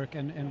this work?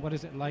 And what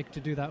is it like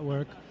to do that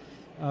work?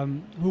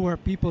 Who are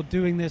people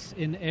doing this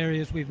in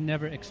areas we've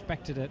never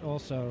expected it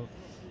also?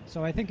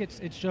 So I think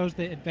it shows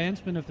the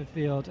advancement of the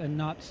field and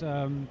not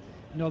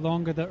no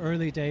longer the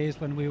early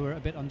days when we were a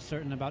bit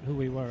uncertain about who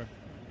we were.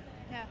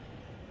 Yeah,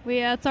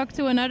 we talked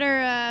to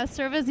another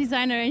service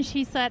designer, and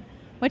she said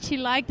what she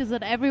liked is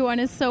that everyone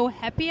is so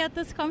happy at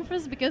this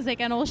conference because they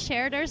can all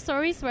share their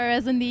stories,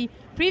 whereas in the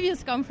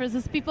previous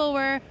conferences people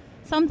were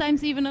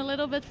sometimes even a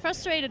little bit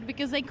frustrated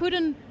because they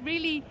couldn't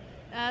really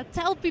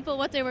tell people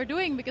what they were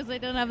doing because they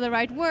didn't have the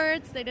right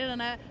words, they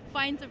didn't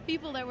find the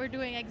people that were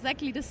doing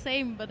exactly the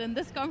same. But in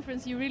this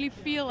conference you really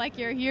feel like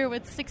you're here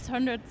with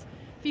 600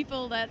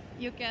 people that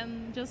you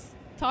can just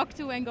talk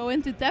to and go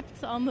into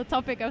depth on the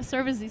topic of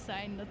service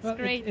design. That's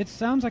great. It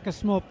sounds like a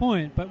small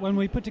point, but when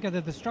we put together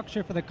the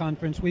structure for the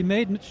conference, we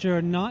made sure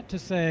not to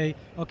say,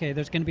 okay,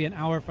 there's going to be an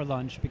hour for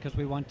lunch because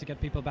we want to get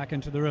people back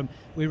into the room.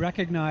 We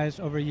recognize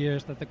over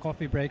years that the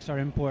coffee breaks are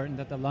important,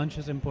 that the lunch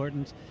is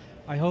important.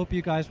 I hope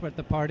you guys were at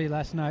the party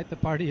last night. The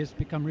party has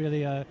become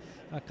really a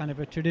kind of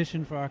a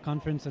tradition for our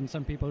conference, and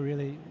some people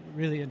really,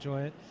 really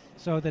enjoy it.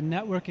 So the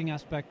networking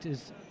aspect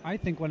is, I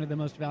think, one of the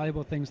most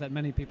valuable things that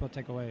many people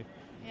take away.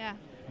 Yeah.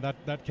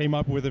 That came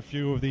up with a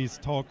few of these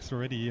talks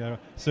already.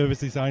 Service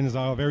designers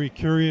are very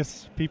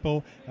curious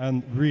people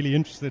and really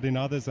interested in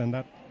others, and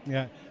that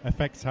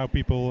affects how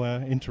people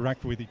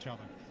interact with each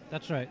other.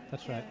 That's right.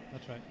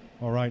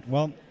 All right.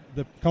 Well,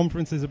 the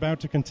conference is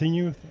about to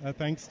continue.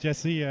 Thanks,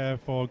 Jesse,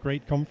 for a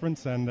great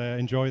conference, and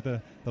enjoy the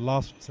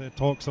last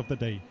talks of the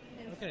day.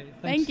 Yes. Okay.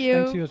 Thank you.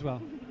 Thanks you as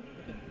well.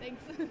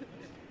 Thanks.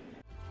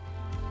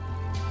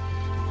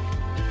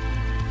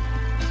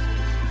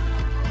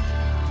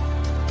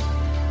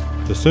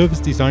 The Service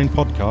Design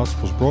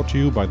Podcast was brought to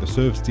you by the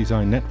Service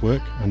Design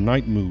Network and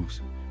Night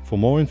Moves. For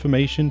more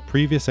information,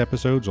 previous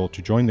episodes, or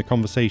to join the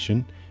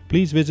conversation,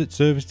 please visit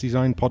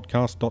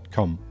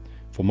servicedesignpodcast.com.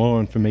 For more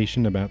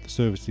information about the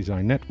Service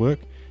Design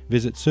Network,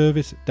 visit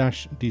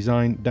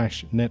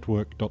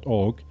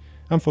service-design-network.org,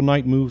 and for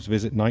Night Moves,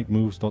 visit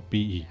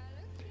nightmoves.be.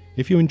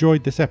 If you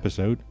enjoyed this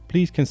episode,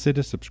 please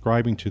consider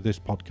subscribing to this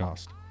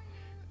podcast.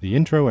 The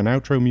intro and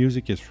outro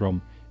music is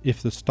from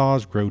If the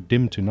Stars Grow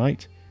Dim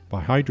Tonight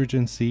by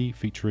Hydrogen Sea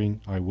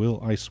featuring I Will,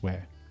 I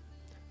Swear.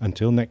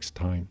 Until next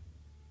time.